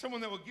 I need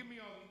someone that will give me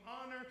all the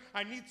honor.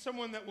 I need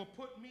someone that will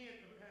put me at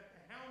the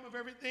helm of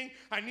everything.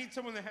 I need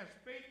someone that has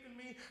faith in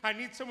me. I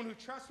need someone who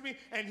trusts me.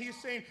 And he's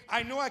saying,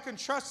 I know I can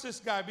trust this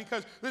guy,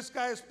 because this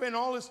guy has spent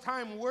all his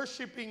time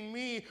worshiping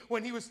me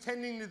when he was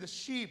tending to the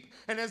sheep.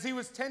 And as he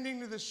was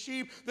tending to the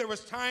sheep, there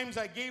was times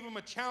I gave him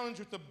a challenge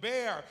with the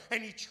bear,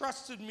 and he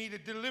trusted me to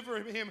deliver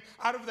him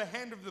out of the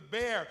hand of the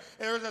bear.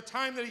 And there was a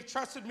time that he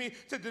trusted me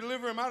to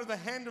deliver him out of the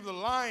hand of the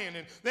lion.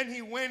 And then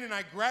he went and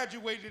I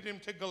graduated him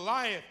to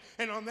Goliath.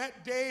 And on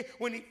that day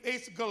when he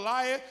faced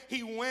Goliath,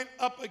 he went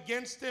up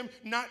against him,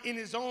 not in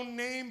his own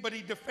name, but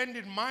he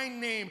defended my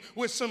name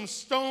with some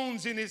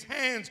stones in his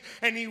hands.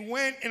 And he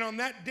went, and on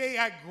that day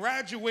I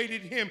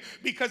graduated him,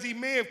 because he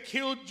may have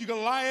killed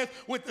Goliath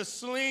with a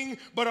sling,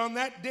 but on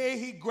that day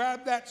he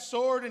grabbed that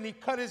sword and he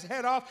cut his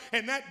head off.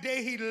 And that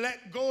day he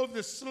let go of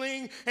the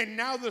sling, and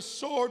now the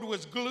sword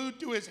was glued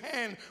to his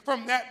hand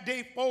from that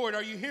day forward.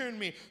 Are you hearing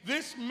me?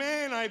 This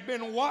man, I've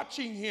been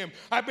watching him.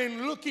 I've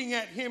been looking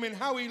at him and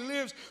how he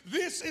lives.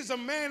 This is a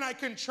man I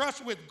can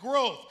trust with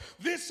growth.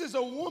 This is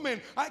a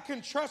woman I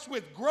can trust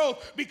with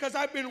growth, because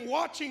I've been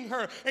watching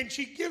her, and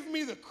she gives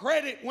me the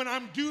credit when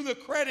I'm due the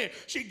credit.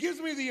 She gives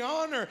me the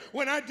honor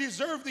when I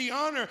deserve the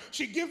honor.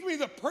 She gives me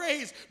the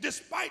praise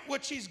despite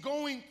what she's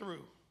going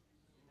through.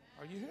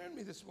 Are you hearing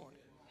me this morning?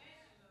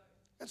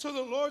 And so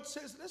the Lord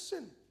says,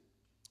 listen,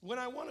 when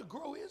I want to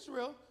grow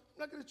Israel, I'm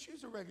not going to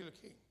choose a regular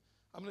king.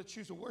 I'm going to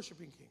choose a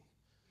worshiping king.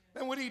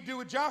 Then what do you do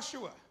with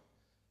Joshua?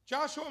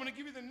 Joshua, I'm going to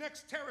give you the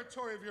next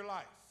territory of your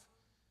life.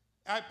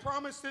 I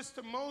promised this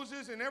to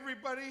Moses and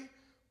everybody,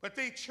 but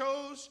they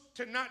chose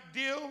to not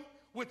deal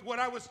with what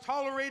I was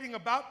tolerating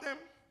about them.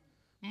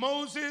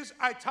 Moses,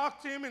 I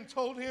talked to him and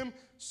told him,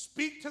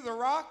 speak to the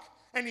rock,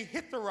 and he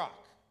hit the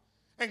rock.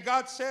 And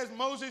God says,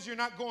 Moses, you're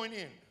not going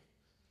in.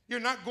 You're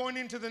not going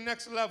into the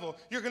next level.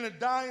 You're going to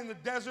die in the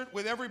desert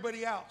with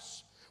everybody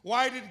else.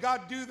 Why did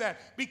God do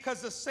that?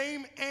 Because the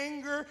same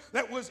anger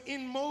that was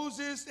in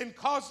Moses and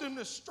caused him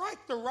to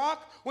strike the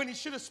rock when he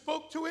should have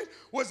spoke to it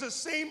was the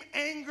same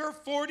anger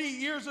 40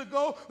 years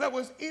ago that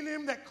was in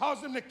him that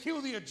caused him to kill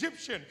the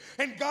Egyptian.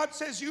 And God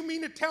says, you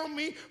mean to tell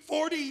me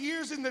 40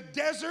 years in the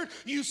desert,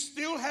 you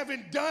still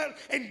haven't done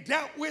and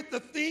dealt with the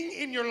thing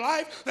in your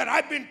life that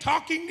I've been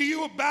talking to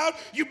you about?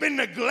 You've been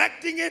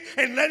neglecting it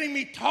and letting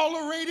me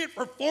tolerate it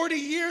for 40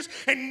 years,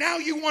 and now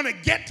you want to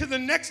get to the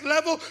next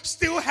level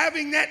still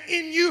having that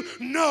in you?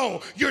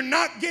 No, you're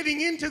not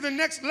getting into the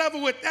next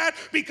level with that,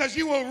 because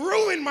you will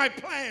ruin my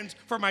plans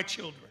for my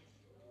children.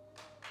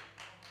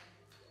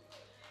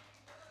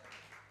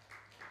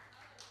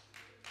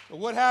 So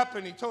what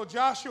happened? He told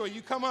Joshua,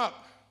 you come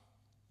up.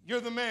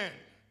 You're the man.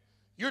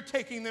 You're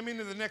taking them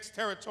into the next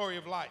territory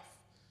of life.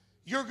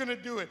 You're going to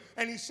do it.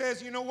 And he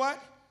says, you know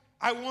what?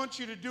 I want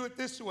you to do it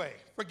this way.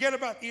 Forget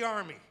about the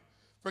army.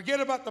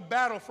 Forget about the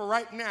battle for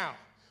right now.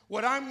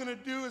 What I'm going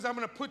to do is I'm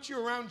going to put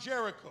you around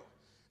Jericho.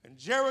 And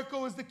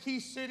Jericho is the key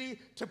city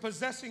to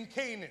possessing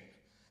Canaan.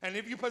 And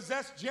if you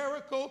possess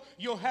Jericho,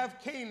 you'll have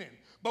Canaan.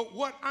 But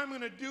what I'm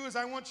going to do is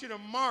I want you to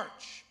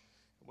march.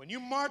 When you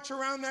march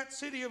around that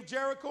city of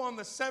Jericho on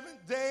the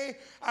 7th day,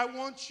 I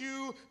want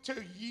you to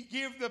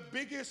give the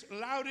biggest,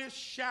 loudest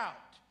shout.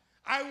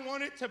 I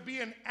want it to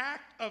be an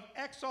act of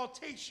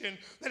exaltation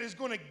that is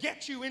going to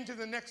get you into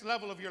the next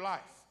level of your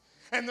life.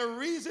 And the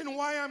reason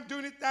why I'm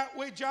doing it that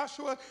way,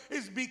 Joshua,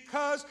 is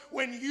because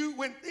when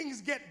things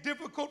get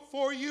difficult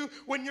for you,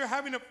 when you're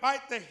having to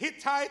fight the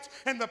Hittites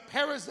and the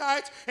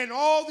Perizzites and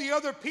all the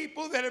other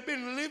people that have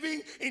been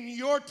living in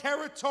your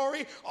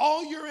territory,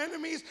 all your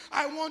enemies,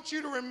 I want you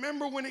to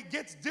remember when it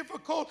gets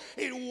difficult,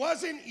 it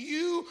wasn't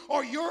you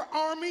or your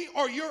army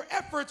or your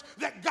efforts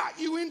that got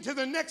you into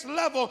the next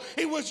level.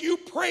 It was you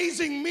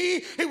praising me.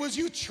 It was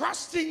you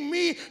trusting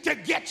me to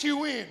get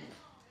you in.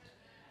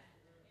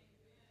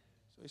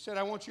 He said,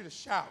 I want you to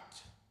shout.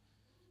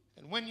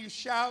 And when you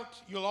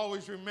shout, you'll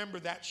always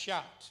remember that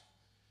shout.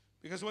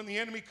 Because when the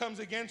enemy comes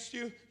against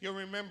you, you'll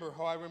remember,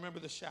 I remember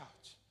the shout.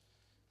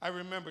 I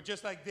remember,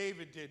 just like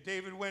David did.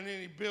 David went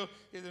in, he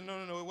said,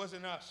 no, it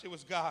wasn't us. It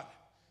was God.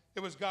 It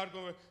was God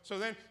going. So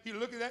then you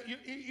look at that,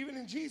 even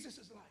in Jesus'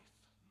 life,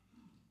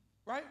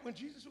 right? When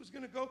Jesus was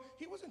going to go,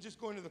 he wasn't just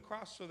going to the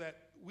cross so that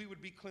we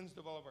would be cleansed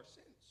of all of our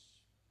sins.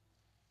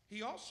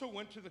 He also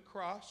went to the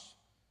cross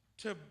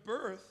to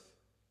birth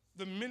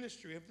the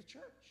ministry of the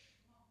church.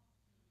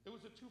 It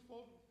was a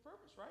twofold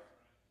purpose, right?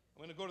 I'm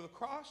going to go to the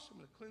cross. I'm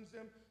going to cleanse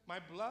them. My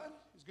blood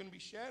is going to be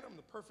shed. I'm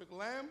the perfect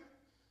lamb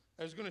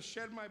that is going to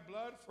shed my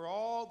blood for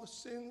all the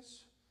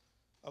sins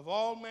of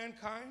all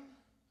mankind.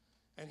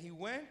 And he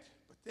went,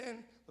 but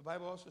then the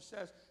Bible also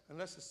says,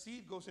 unless the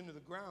seed goes into the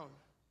ground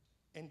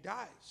and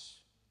dies,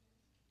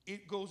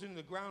 it goes into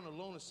the ground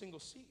alone, a single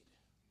seed,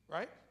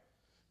 right?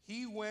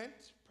 He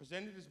went,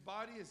 presented his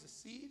body as a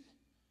seed.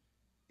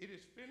 It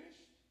is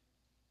finished.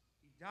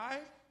 He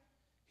died.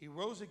 He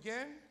rose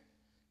again.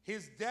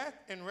 His death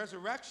and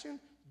resurrection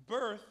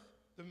birthed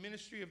the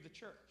ministry of the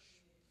church.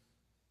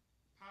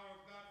 Power of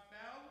God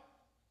fell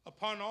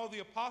upon all the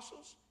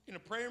apostles in a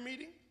prayer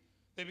meeting.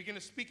 They began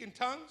to speak in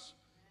tongues.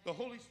 The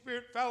Holy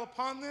Spirit fell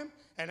upon them.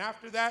 And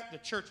after that, the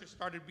churches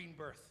started being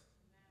birthed.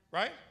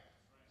 Right?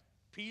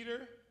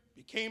 Peter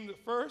became the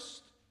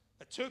first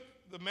that took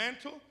the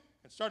mantle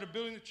and started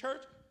building the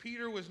church.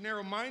 Peter was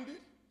narrow-minded.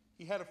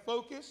 He had a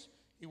focus.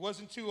 He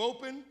wasn't too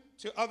open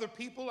to other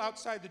people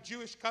outside the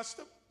Jewish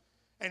custom.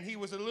 And he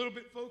was a little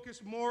bit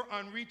focused more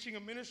on reaching a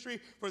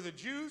ministry for the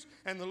Jews.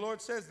 And the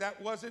Lord says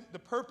that wasn't the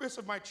purpose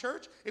of my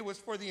church. It was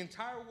for the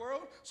entire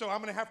world. So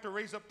I'm going to have to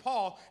raise up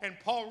Paul. And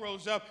Paul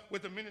rose up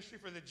with a ministry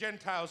for the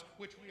Gentiles,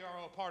 which we are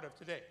all a part of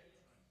today.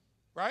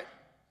 Right?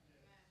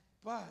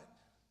 But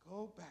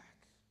go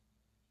back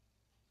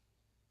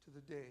to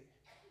the day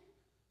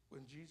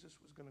when Jesus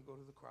was going to go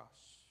to the cross.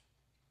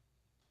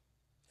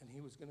 And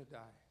he was going to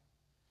die.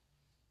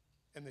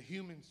 And the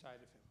human side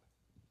of him,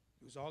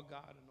 he was all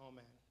God and all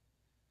man,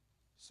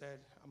 said,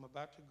 I'm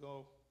about to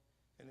go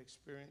and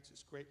experience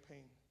this great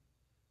pain.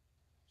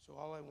 So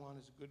all I want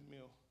is a good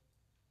meal,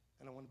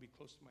 and I want to be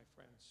close to my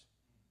friends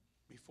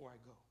before I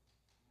go.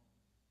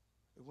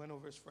 We went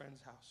over his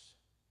friend's house,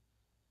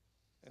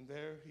 and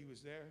he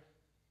was there.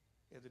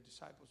 He had the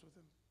disciples with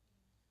him,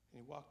 and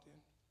he walked in,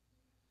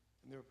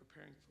 and they were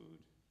preparing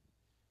food,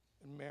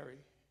 and Mary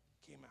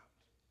came out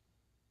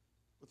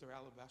with her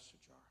alabaster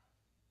jar,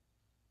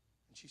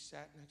 and she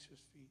sat next to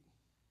his feet,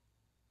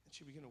 and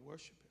she began to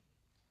worship him.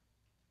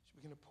 She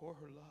began to pour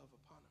her love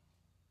upon him.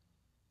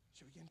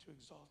 She began to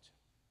exalt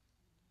him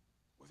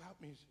without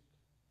music,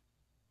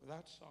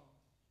 without song,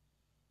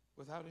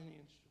 without any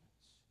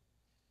instruments.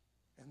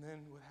 And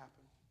then what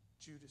happened?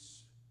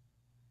 Judas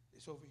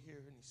is over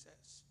here and he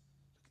says,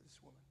 look at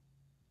this woman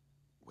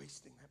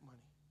wasting that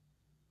money.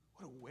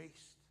 What a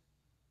waste.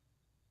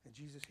 And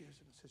Jesus hears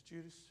him and says,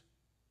 Judas,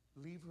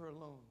 leave her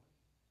alone.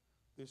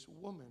 This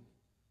woman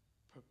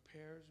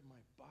prepares my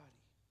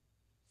body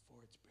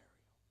for its burial.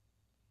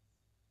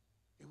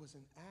 It was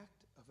an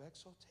act of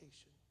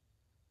exaltation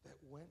that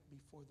went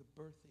before the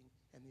birthing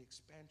and the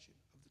expansion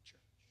of the church.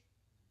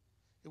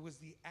 It was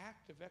the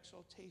act of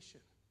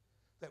exaltation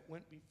that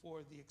went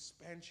before the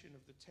expansion of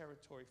the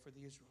territory for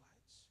the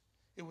Israelites.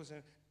 It was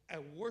a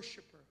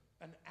worshiper,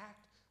 an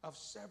act of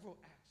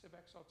several acts of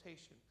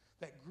exaltation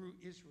that grew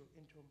Israel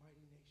into a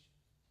mighty nation.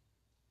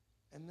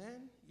 And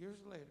then,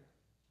 years later,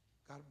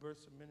 God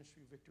births a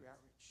ministry, Victory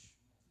Outreach.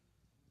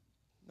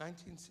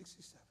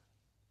 1967.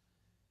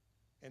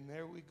 And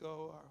there we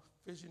go, our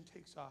vision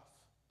takes off,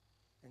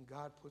 and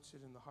God puts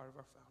it in the heart of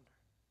our founder.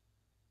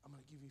 I'm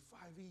going to give you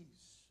 5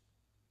 E's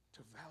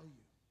to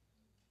value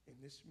in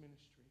this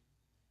ministry,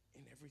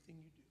 in everything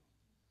you do.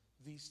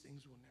 These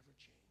things will never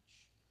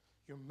change.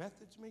 Your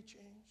methods may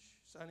change,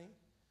 Sonny.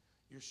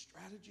 Your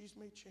strategies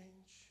may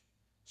change.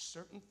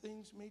 Certain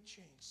things may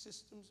change.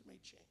 Systems may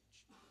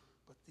change.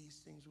 But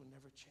these things will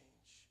never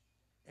change.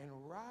 And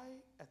right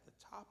at the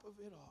top of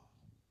it all,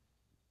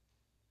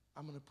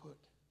 I'm going to put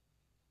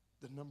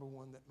the number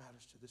one that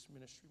matters to this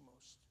ministry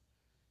most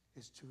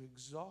is to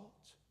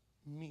exalt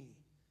me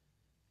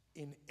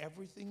in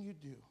everything you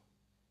do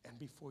and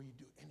before you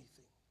do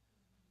anything.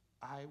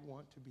 I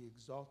want to be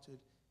exalted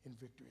in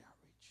Victory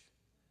Outreach.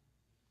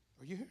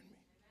 Are you hearing me?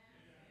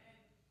 Amen.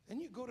 Then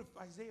you go to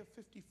Isaiah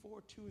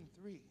 54, 2 and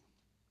 3.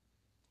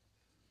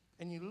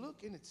 And you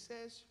look and it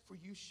says, for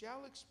you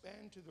shall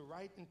expand to the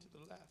right and to the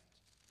left.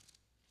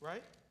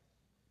 Right?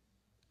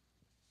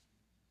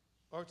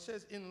 Or it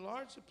says,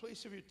 enlarge the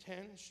place of your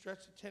tent,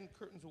 stretch the tent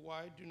curtains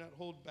wide, do not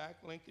hold back,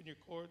 lengthen your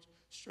cords,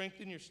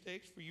 strengthen your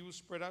stakes, for you will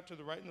spread out to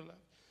the right and the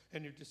left,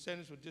 and your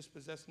descendants will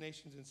dispossess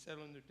nations and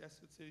settle in their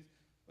desolate cities.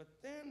 But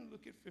then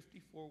look at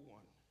 54:1.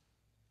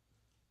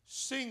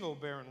 Sing, O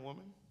barren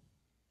woman,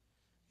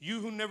 you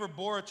who never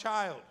bore a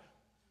child,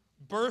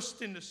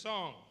 burst into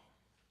song.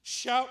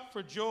 Shout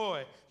for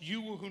joy,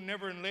 you who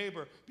never in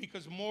labor,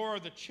 because more are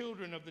the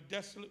children of the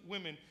desolate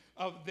women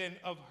than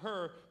of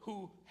her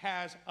who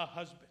has a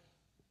husband.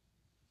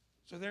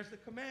 So there's the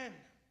command.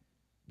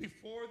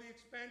 Before the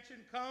expansion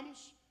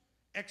comes,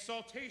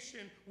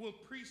 exaltation will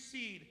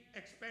precede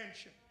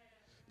expansion.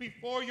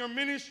 Before your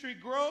ministry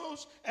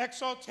grows,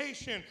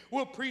 exaltation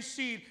will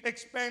precede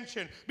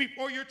expansion.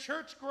 Before your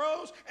church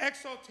grows,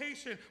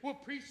 exaltation will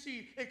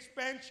precede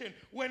expansion.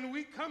 When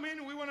we come in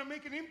and we want to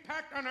make an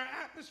impact on our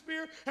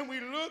atmosphere and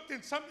we look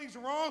and something's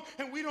wrong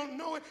and we don't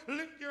know it,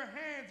 lift your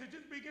hands and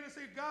just begin to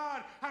say,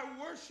 God, I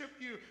worship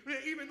you.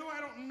 Even though I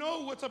don't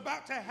know what's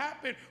about to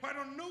happen or I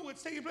don't know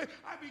what's taking place,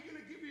 I begin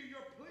to give you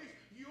your place,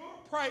 your your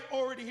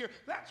priority here.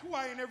 That's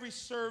why in every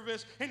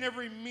service, in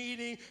every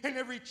meeting, in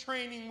every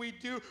training we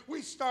do,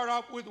 we start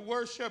off with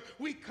worship.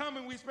 We come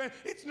and we spend.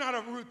 It's not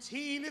a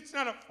routine. It's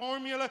not a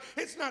formula.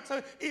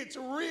 It's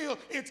real.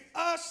 It's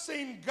us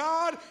saying,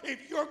 God,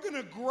 if you're going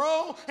to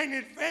grow and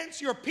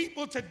advance your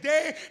people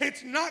today,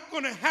 it's not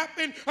going to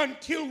happen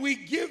until we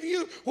give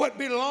you what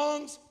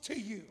belongs to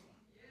you.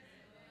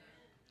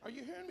 Are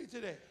you hearing me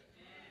today?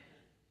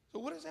 So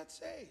what does that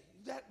say?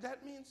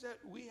 That means that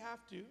we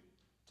have to,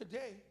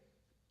 today,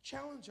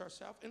 challenge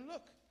ourselves. And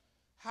look,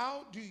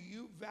 how do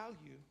you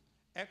value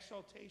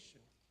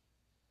exaltation?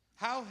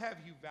 How have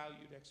you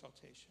valued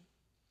exaltation?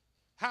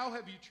 How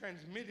have you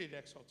transmitted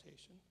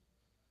exaltation?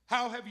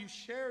 How have you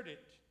shared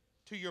it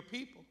to your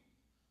people?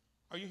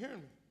 Are you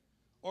hearing me?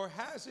 Or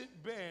has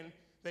it been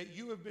that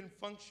you have been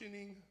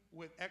functioning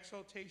with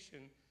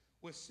exaltation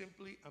with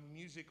simply a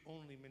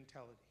music-only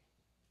mentality?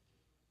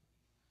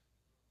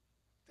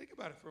 Think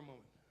about it for a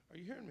moment. Are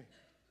you hearing me?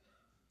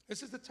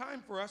 This is the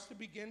time for us to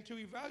begin to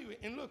evaluate.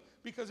 And look,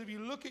 because if you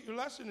look at your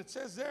lesson, it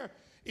says there,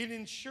 it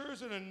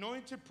ensures an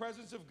anointed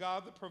presence of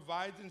God that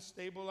provides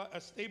a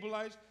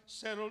stabilized,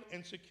 settled,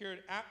 and secured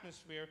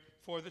atmosphere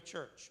for the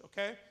church.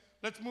 Okay?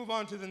 Let's move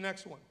on to the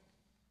next one.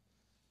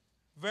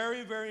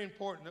 Very, very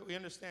important that we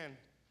understand.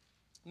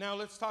 Now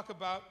let's talk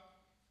about,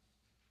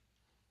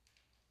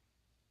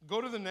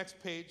 go to the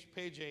next page,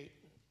 page 8.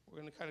 We're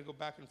going to kind of go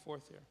back and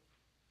forth here.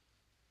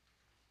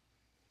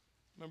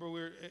 Remember,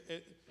 we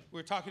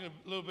were talking a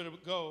little bit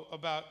ago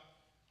about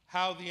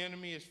how the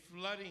enemy is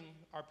flooding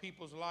our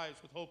people's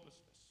lives with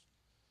hopelessness.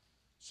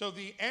 So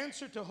the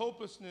answer to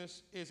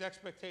hopelessness is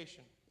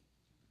expectation.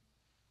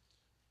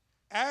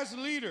 As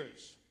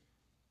leaders,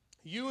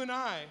 you and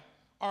I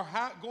are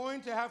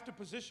going to have to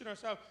position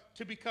ourselves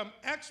to become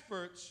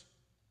experts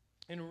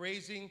in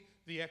raising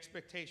the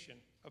expectation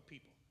of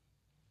people.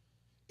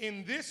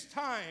 In this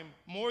time,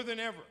 more than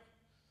ever,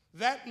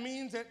 that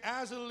means that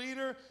as a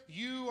leader,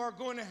 you are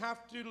going to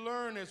have to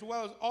learn, as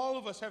well as all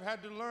of us have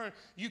had to learn,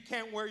 you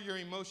can't wear your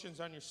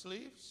emotions on your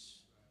sleeves.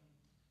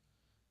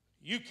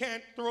 You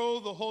can't throw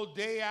the whole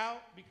day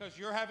out because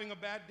you're having a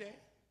bad day.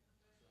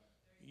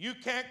 You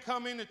can't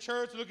come into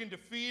church looking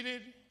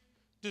defeated,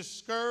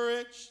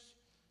 discouraged,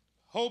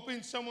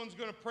 hoping someone's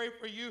going to pray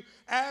for you.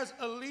 As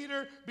a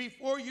leader,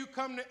 before you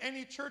come to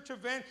any church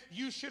event,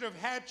 you should have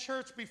had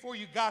church before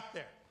you got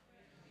there.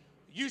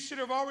 You should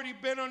have already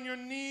been on your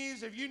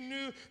knees. If you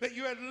knew that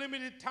you had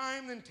limited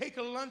time, then take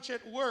a lunch at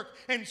work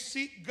and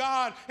seek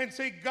God and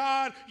say,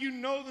 God, you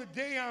know the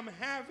day I'm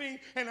having,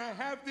 and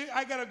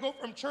I got to go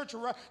from church,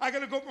 I got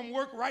to go from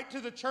work right to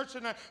the church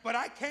tonight, but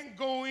I can't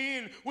go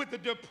in with the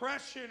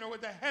depression or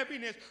with the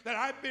heaviness that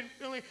I've been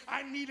feeling.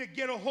 I need to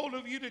get a hold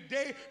of you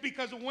today,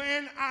 because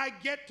when I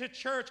get to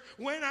church,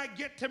 when I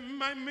get to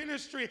my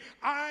ministry,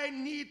 I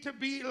need to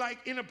be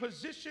like in a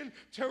position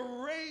to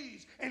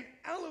raise and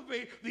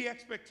elevate the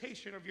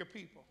expectation of your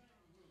people.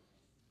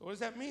 What does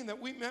that mean?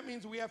 That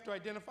means we have to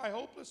identify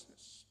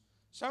hopelessness.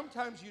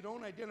 Sometimes you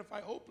don't identify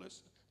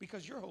hopeless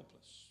because you're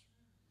hopeless.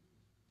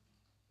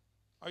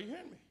 Are you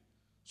hearing me?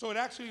 So it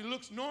actually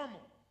looks normal.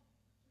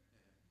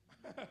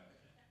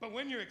 But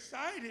when you're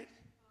excited,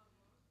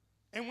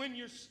 and when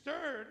you're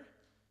stirred,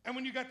 and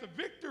when you got the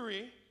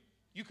victory,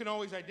 you can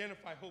always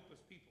identify hopeless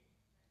people.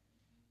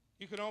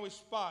 You can always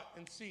spot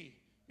and see.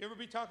 You ever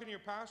be talking to your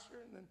pastor,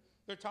 and then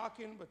they're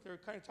talking, but they're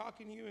kind of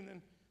talking to you, and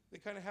then they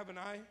kind of have an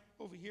eye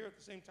over here at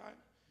the same time.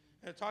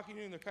 And they're talking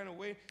to you, and they're kind of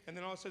waiting. And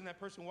then all of a sudden, that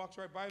person walks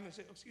right by them and they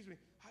say, oh, excuse me,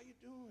 how you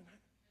doing?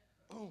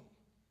 Boom.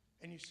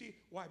 And you see,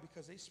 why?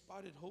 Because they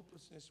spotted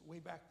hopelessness way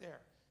back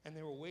there. And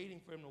they were waiting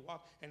for him to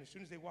walk. And as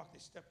soon as they walked, they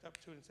stepped up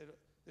to it and said,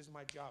 this is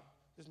my job.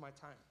 This is my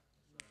time.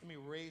 Let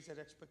me raise that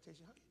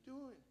expectation. How you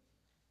doing?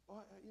 Oh,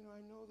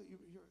 I know that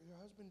your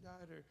husband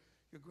died, or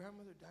your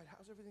grandmother died.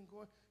 How's everything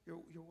going?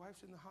 Your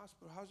wife's in the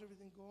hospital. How's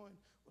everything going?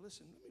 Well,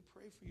 listen, let me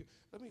pray for you.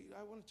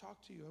 I want to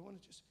talk to you. I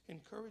want to just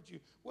encourage you.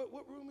 What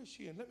room is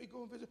she in? Let me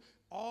go and visit.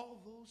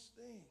 All those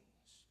things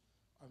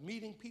are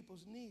meeting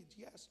people's needs,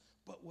 yes.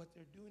 But what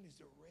they're doing is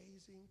they're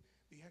raising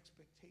the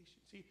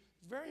expectation. See,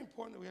 it's very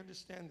important that we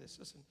understand this.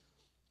 Listen,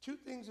 two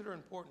things that are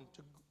important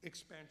to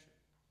expansion: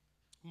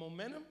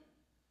 momentum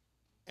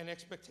and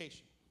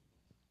expectation.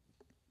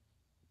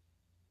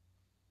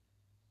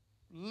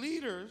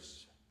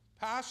 Leaders,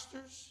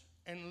 pastors,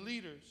 and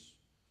leaders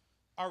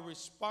are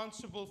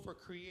responsible for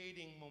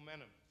creating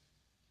momentum.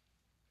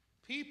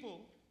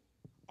 People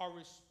are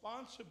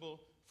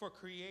responsible for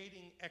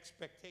creating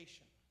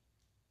expectation.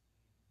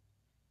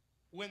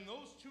 When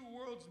those two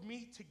worlds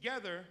meet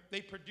together,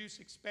 they produce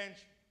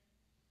expansion.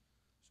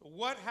 So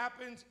what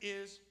happens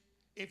is,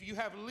 if you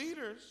have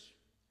leaders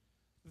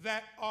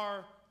that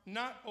are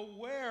not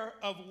aware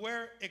of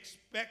where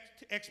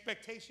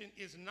expectation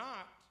is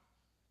not,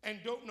 and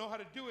don't know how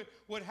to do it,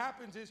 what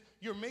happens is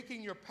you're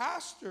making your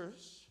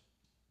pastors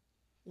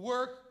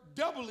work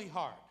doubly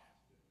hard.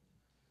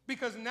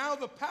 Because now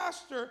the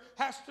pastor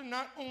has to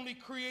not only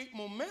create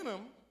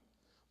momentum,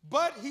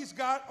 but he's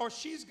got or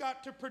she's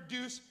got to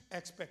produce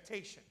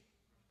expectation.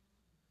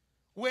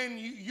 When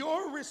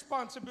your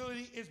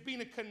responsibility is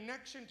being a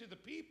connection to the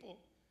people,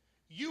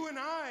 you and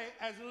I,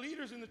 as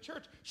leaders in the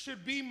church,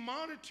 should be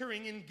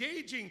monitoring,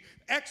 engaging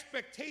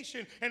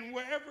expectation, and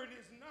wherever it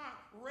is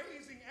not,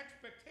 raising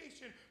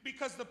expectation,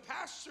 because the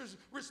pastor's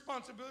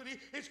responsibility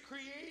is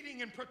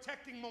creating and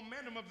protecting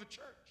momentum of the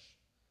church.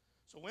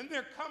 So when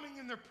they're coming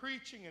and they're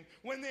preaching, and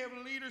when they have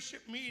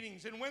leadership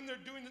meetings, and when they're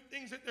doing the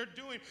things that they're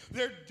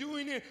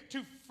doing it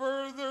to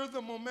further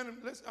the momentum.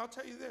 Listen, I'll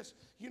tell you this.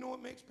 You know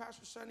what makes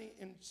Pastor Sonny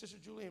and Sister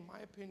Julie, in my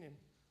opinion,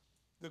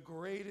 the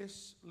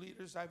greatest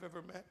leaders I've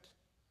ever met?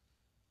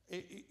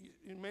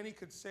 Many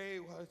could say,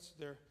 well, it's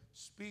their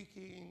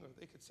speaking, or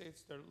they could say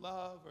it's their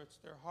love, or it's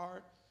their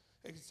heart.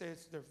 They could say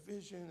it's their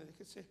vision. They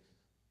could say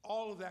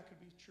all of that could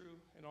be true,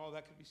 and all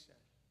that could be said.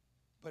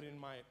 But in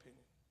my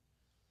opinion,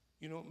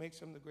 you know what makes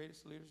them the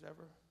greatest leaders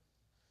ever?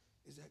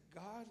 Is that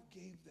God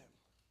gave them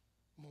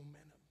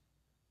momentum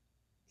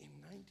in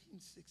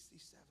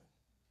 1967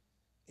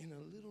 in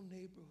a little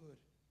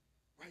neighborhood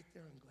right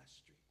there on Glass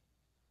Street.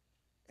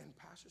 And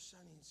Pastor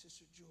Sonny and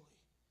Sister Julie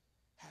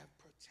have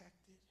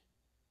protected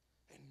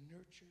and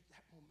nurtured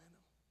that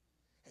momentum.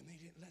 And they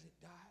didn't let it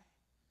die.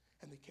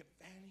 And they kept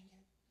fanning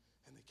it.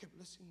 And they kept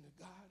listening to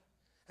God.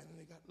 And then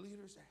they got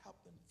leaders that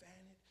helped them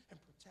fan it and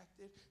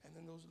protect it. And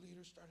then those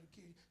leaders started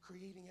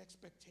creating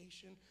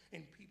expectation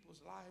in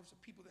people's lives,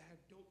 of people that had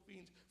dope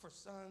fiends for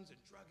sons and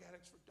drug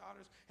addicts for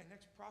daughters and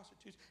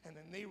ex-prostitutes. And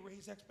then they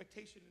raised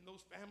expectation in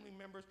those family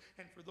members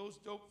and for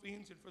those dope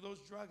fiends and for those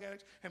drug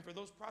addicts and for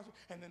those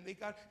prostitutes. And then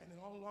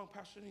all along,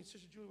 Pastor Sonny and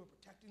Sister Julie were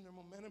protecting their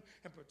momentum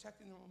and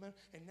protecting their momentum.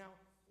 And now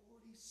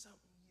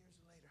 40-something years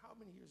later, how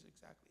many years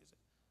exactly is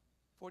it?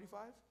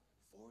 45?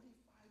 45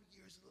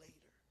 years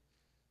later,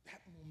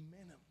 that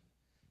momentum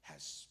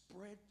has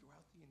spread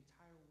throughout the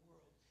entire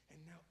world. And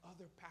now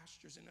other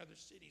pastors in other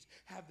cities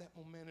have that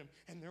momentum,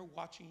 and they're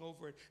watching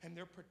over it, and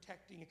they're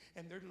protecting it,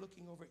 and they're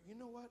looking over it. You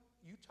know what?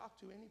 You talk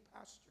to any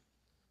pastor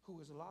who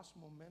has lost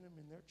momentum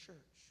in their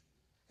church,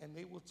 and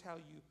they will tell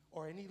you,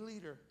 or any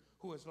leader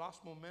who has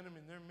lost momentum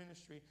in their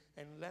ministry,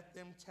 and let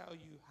them tell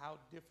you how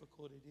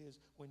difficult it is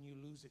when you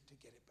lose it to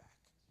get it back.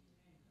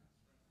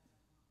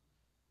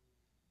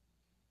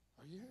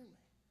 Are you hearing me?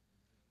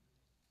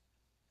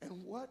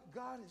 And what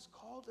God has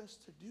called us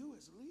to do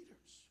as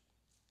leaders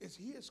is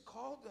He has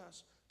called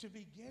us to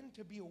begin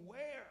to be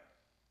aware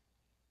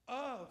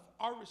of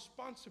our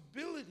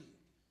responsibility.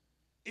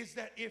 Is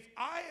that if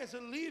I, as a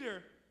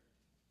leader,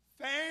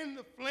 fan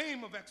the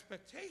flame of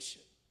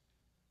expectation,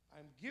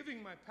 I'm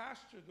giving my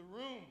pastor the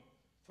room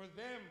for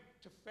them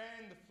to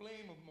fan the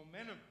flame of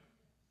momentum.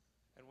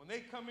 And when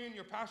they come in,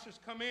 your pastors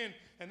come in,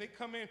 and they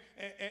come in,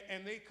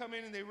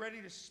 and they're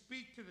ready to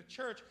speak to the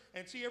church.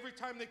 And see, every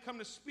time they come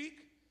to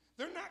speak,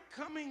 they're not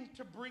coming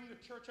to bring the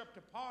church up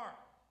to par.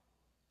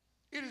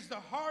 It is the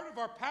heart of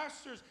our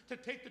pastors to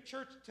take the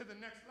church to the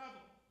next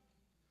level.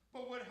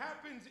 But what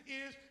happens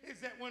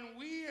is that when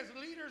we as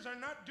leaders are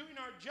not doing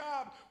our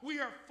job, we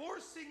are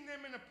forcing them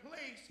in a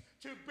place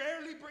to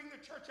barely bring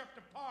the church up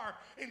to par.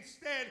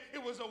 Instead,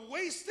 it was a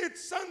wasted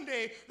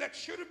Sunday that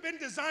should have been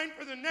designed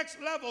for the next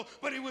level,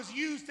 but it was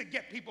used to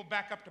get people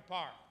back up to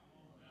par.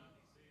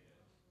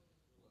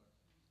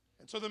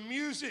 And so the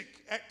music,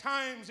 at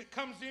times, it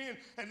comes in,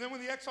 and then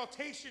when the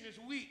exaltation is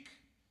weak,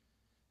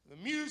 the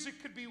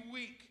music could be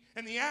weak,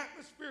 and the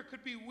atmosphere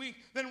could be weak,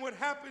 then what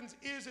happens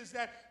is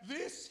that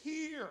this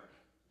here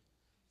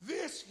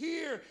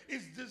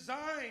is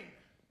designed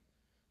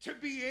to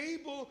be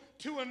able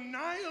to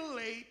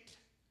annihilate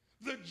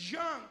the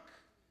junk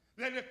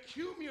that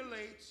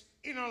accumulates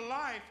in a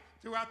life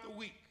throughout the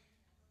week.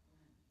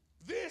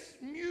 This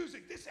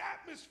music, this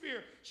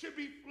atmosphere should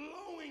be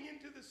flowing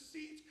into the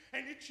seats,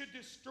 and it should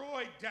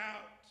destroy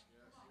doubt.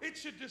 It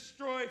should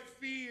destroy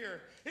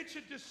fear. It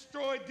should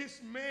destroy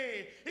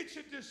dismay. It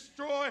should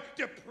destroy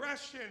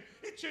depression.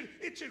 It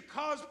should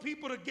cause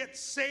people to get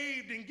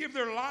saved and give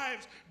their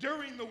lives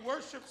during the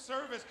worship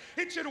service.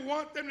 It should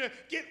want them to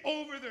get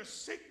over their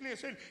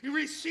sickness and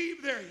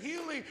receive their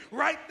healing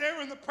right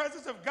there in the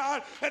presence of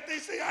God. That they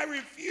say, I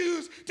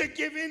refuse to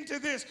give in to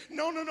this.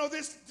 No,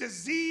 this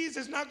disease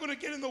is not going to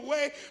get in the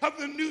way of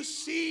the new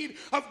seed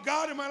of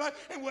God in my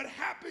life. And what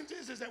happens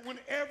is that when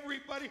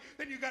everybody,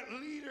 then you got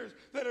leaders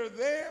that are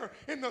there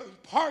in the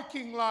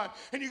parking lot,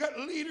 and you got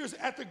leaders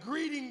at the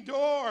greeting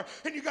door,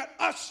 and you got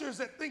ushers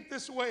that think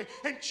this way,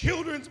 and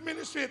children's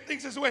ministry that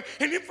thinks this way,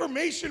 an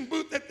information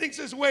booth that thinks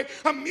this way,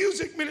 a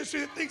music ministry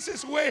that thinks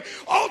this way,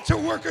 altar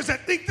workers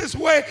that think this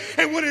way.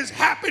 And what has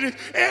happened is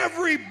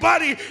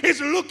everybody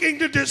is looking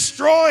to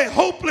destroy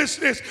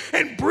hopelessness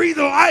and breathe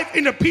life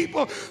into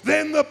people.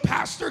 Then the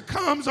pastor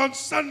comes on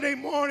Sunday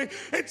morning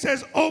and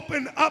says,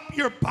 open up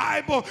your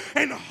Bible,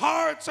 and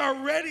hearts are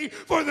ready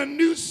for the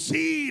new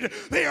seed.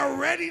 They are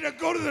ready to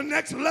go to the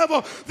next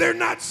level. They're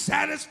not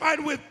satisfied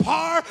with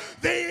par.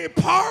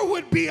 Par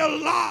would be a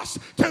loss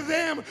to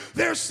them.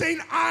 They're saying,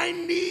 I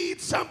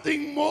need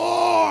something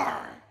more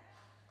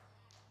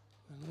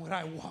than what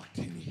I walked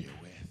in here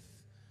with.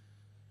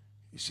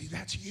 You see,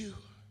 that's you.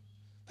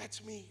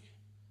 That's me.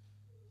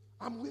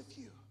 I'm with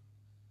you.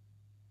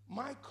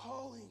 My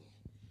calling,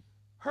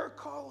 her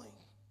calling,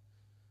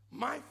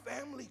 my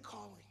family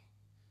calling.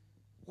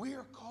 We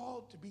are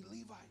called to be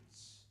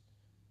Levites.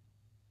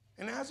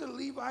 And as a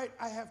Levite,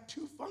 I have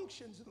two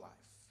functions in life.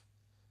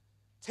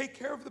 Take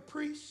care of the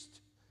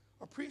priest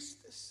or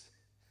priestess.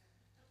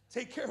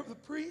 Take care of the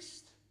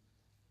priest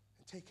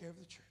and take care of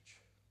the church.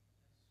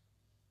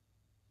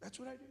 That's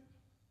what I do.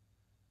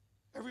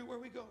 Everywhere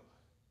we go,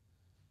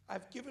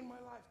 I've given my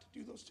life to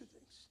do those two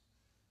things.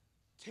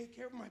 Take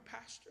care of my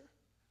pastor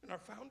and our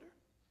founder.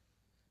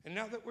 And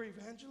now that we're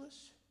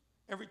evangelists,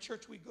 every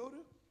church we go to,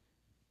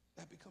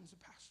 that becomes a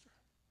pastor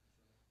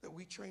that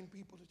we train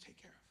people to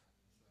take care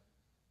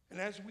of. And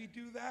as we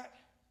do that,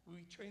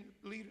 we train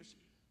leaders.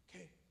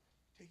 Okay,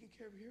 taking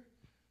care of here,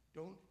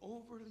 don't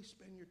overly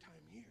spend your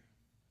time here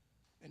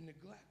and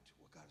neglect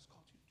what God has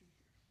called you to do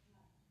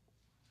here.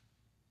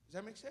 Does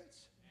that make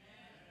sense?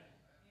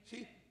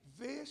 See,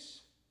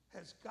 this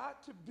has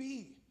got to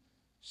be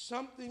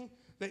something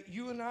that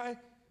you and I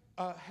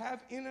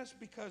have in us,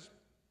 because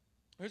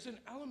there's an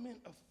element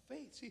of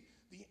faith. See,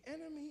 the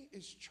enemy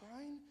is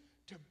trying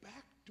to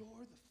backdoor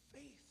the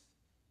faith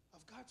of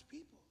God's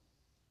people.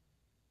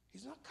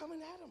 He's not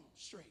coming at them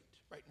straight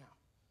right now.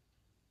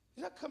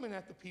 He's not coming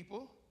at the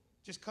people,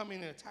 just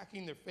coming and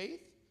attacking their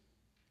faith.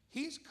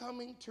 He's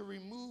coming to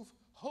remove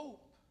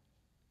hope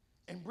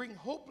and bring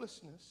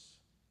hopelessness,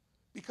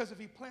 because if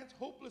he plants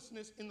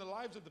hopelessness in the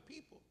lives of the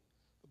people,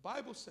 the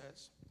Bible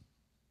says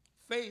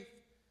faith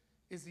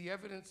is the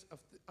evidence of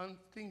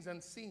things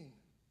unseen,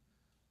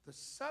 the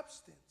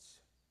substance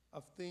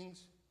of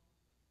things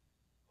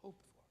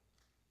hoped for.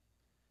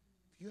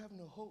 If you have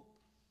no hope,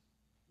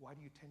 why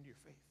do you tend to your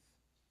faith?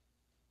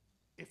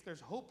 If there's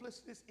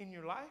hopelessness in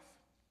your life,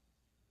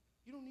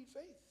 you don't need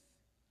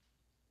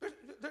faith.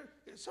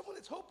 There's someone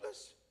that's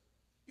hopeless,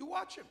 you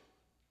watch him.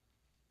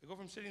 They go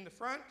from sitting in the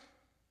front,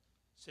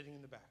 sitting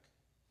in the back.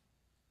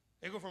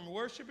 They go from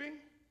worshiping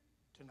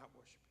to not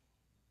worshiping.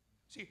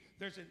 See,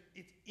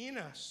 it's in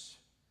us.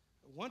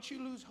 Once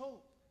you lose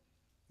hope,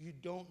 you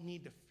don't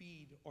need to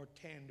feed or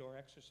tend or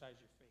exercise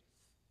your faith.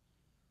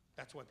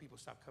 That's why people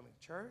stop coming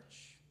to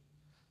church.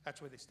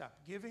 That's why they stop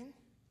giving.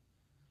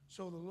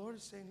 So the Lord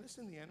is saying,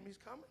 listen, the enemy's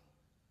coming.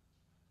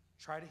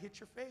 Try to hit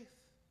your faith.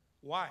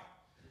 Why?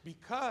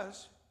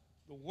 Because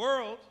the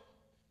world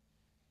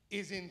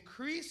is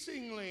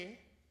increasingly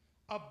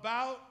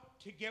about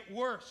to get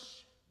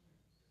worse.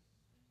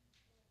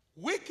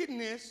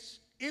 Wickedness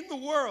in the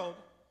world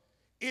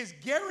is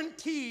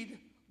guaranteed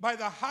by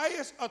the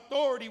highest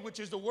authority, which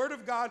is the Word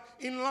of God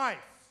in life,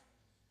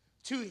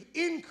 to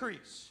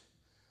increase.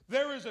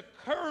 There is a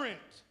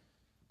current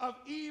of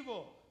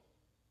evil.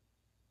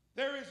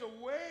 There is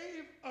a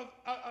wave of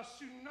a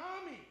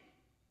tsunami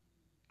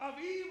of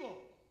evil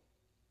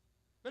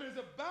that is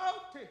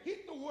about to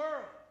hit the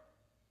world.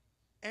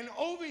 And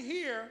over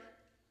here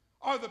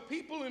are the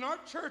people in our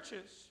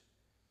churches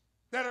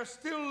that are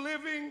still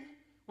living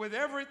with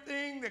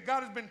everything that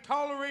God has been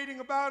tolerating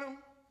about them.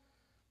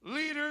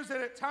 Leaders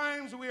that at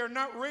times we are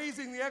not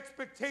raising the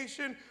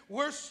expectation,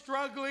 we're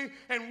struggling,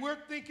 and we're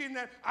thinking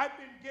that I've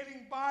been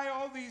getting by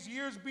all these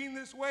years being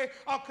this way,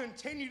 I'll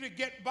continue to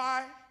get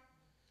by.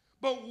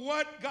 But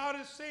what God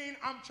is saying,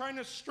 I'm trying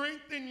to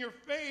strengthen your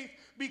faith,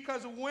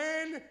 because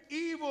when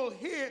evil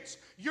hits,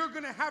 you're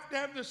going to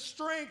have the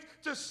strength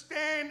to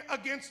stand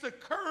against the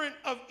current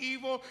of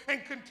evil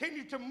and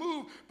continue to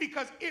move,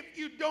 because if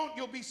you don't,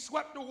 you'll be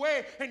swept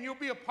away, and you'll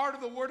be a part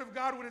of the Word of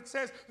God when it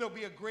says there'll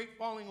be a great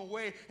falling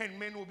away and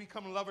men will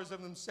become lovers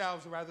of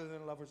themselves rather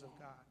than lovers of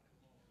God.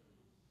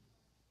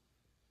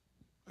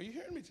 Are you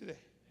hearing me today?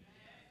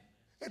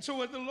 And so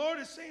what the Lord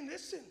is saying,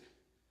 listen,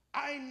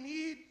 I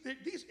need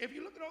these. If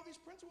you look at all these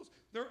principles,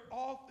 they're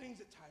all things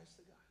that tie us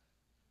to God.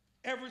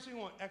 Every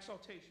single one.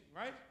 Exaltation,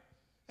 right?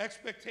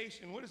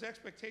 Expectation. What is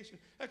expectation?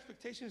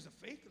 Expectation is a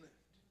faith lift.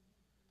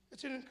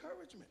 It's an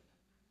encouragement.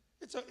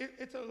 It's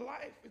a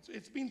life.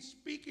 It's been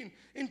speaking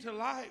into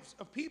lives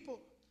of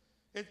people.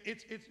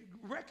 It's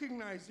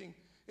recognizing.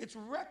 It's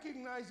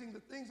recognizing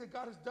the things that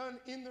God has done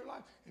in their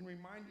life and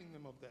reminding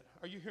them of that.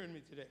 Are you hearing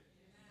me today?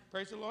 Amen.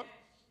 Praise the Lord.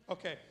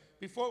 Okay.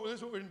 This is what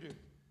we're going to do.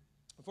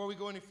 Before we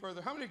go any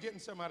further, how many are getting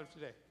some out of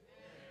today?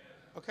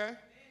 Okay?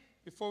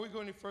 Before we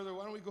go any further,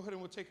 why don't we go ahead and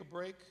we'll take a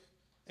break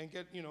and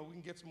we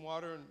can get some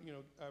water and,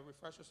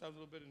 refresh ourselves a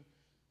little bit,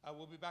 and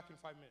we'll be back in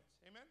 5 minutes.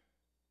 Amen?